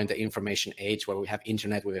anymore in the information age where we have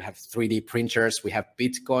internet, we have 3D printers, we have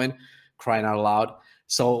Bitcoin, crying out loud.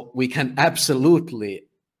 So we can absolutely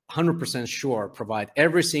 100% sure provide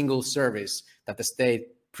every single service that the state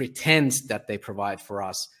pretends that they provide for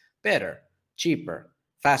us better, cheaper,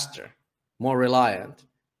 faster, more reliant,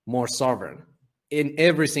 more sovereign, in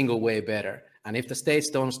every single way better. And if the states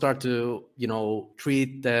don't start to,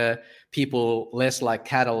 treat the people less like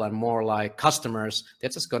cattle and more like customers, they're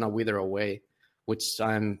just going to wither away, which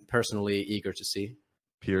I'm personally eager to see.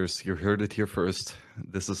 Piers, you heard it here first.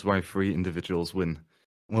 This is why free individuals win.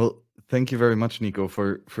 Well, thank you very much, Niko,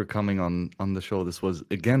 for coming on the show. This was,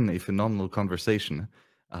 again, a phenomenal conversation.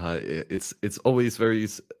 It's always very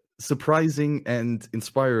surprising and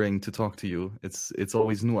inspiring to talk to you. It's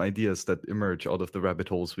always new ideas that emerge out of the rabbit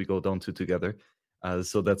holes we go down to together.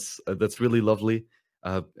 So that's really lovely.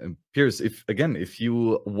 Piers, if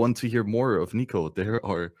you want to hear more of Niko, there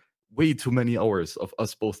are way too many hours of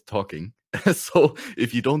us both talking. So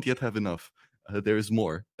if you don't yet have enough, there is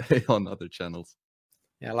more on other channels.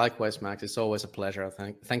 Yeah, likewise, Max. It's always a pleasure.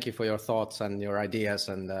 Thank you for your thoughts and your ideas,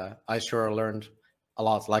 and I sure learned a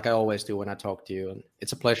lot, like I always do when I talk to you. And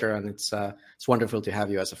it's a pleasure, and it's wonderful to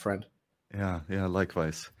have you as a friend. Yeah,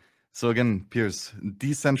 likewise. So again, Piers,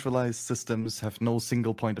 decentralized systems have no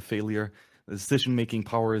single point of failure. The decision-making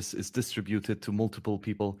power is distributed to multiple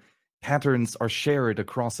people. Patterns are shared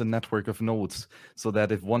across a network of nodes, so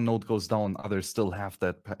that if one node goes down, others still have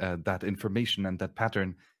that information and that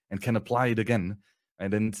pattern and can apply it again.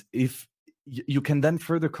 And if you can then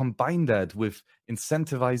further combine that with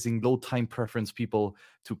incentivizing low time preference people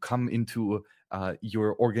to come into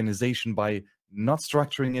your organization by not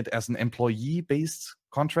structuring it as an employee-based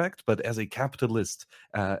contract, but as a capitalist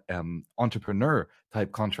entrepreneur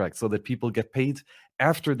type contract, so that people get paid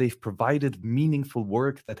after they've provided meaningful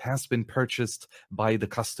work that has been purchased by the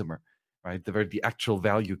customer, right? Where the actual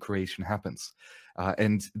value creation happens.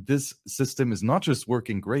 And this system is not just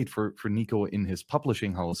working great for Niko in his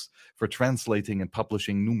publishing house for translating and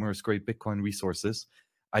publishing numerous great Bitcoin resources.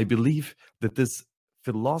 I believe that this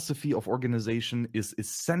philosophy of organization is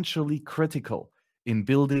essentially critical in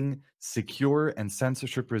building secure and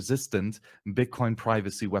censorship-resistant Bitcoin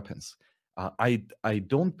privacy weapons. I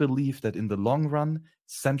don't believe that in the long run,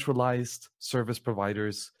 centralized service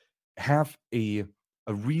providers have a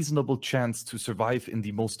reasonable chance to survive in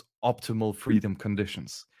the most optimal freedom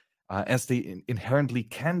conditions, as they inherently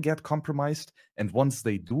can get compromised. And once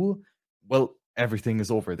they do, well, everything is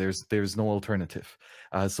over. There's no alternative.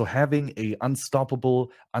 So having a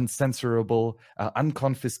unstoppable, uncensorable,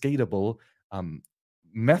 unconfiscatable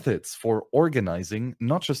methods for organizing,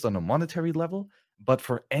 not just on a monetary level, but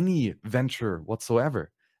for any venture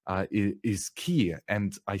whatsoever, is key.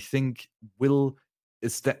 And I think will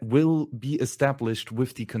be established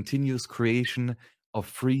with the continuous creation of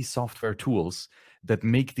free software tools that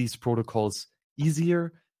make these protocols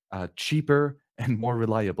easier, cheaper, and more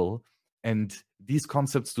reliable. And these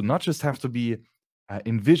concepts do not just have to be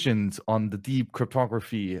envisioned on the deep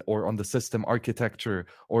cryptography or on the system architecture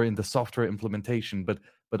or in the software implementation, but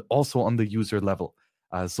also on the user level.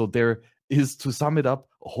 So there is, to sum it up,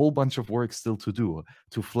 a whole bunch of work still to do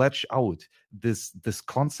to flesh out this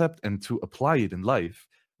concept and to apply it in life.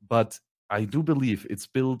 But I do believe it's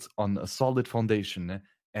built on a solid foundation,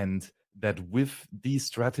 and that with these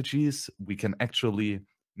strategies, we can actually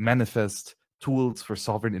manifest tools for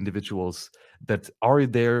sovereign individuals that are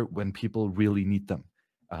there when people really need them.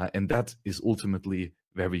 And that is ultimately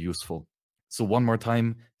very useful. So one more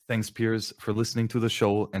time, thanks, Piers, for listening to the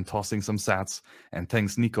show and tossing some sats. And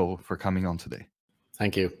thanks, Niko, for coming on today.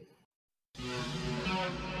 Thank you.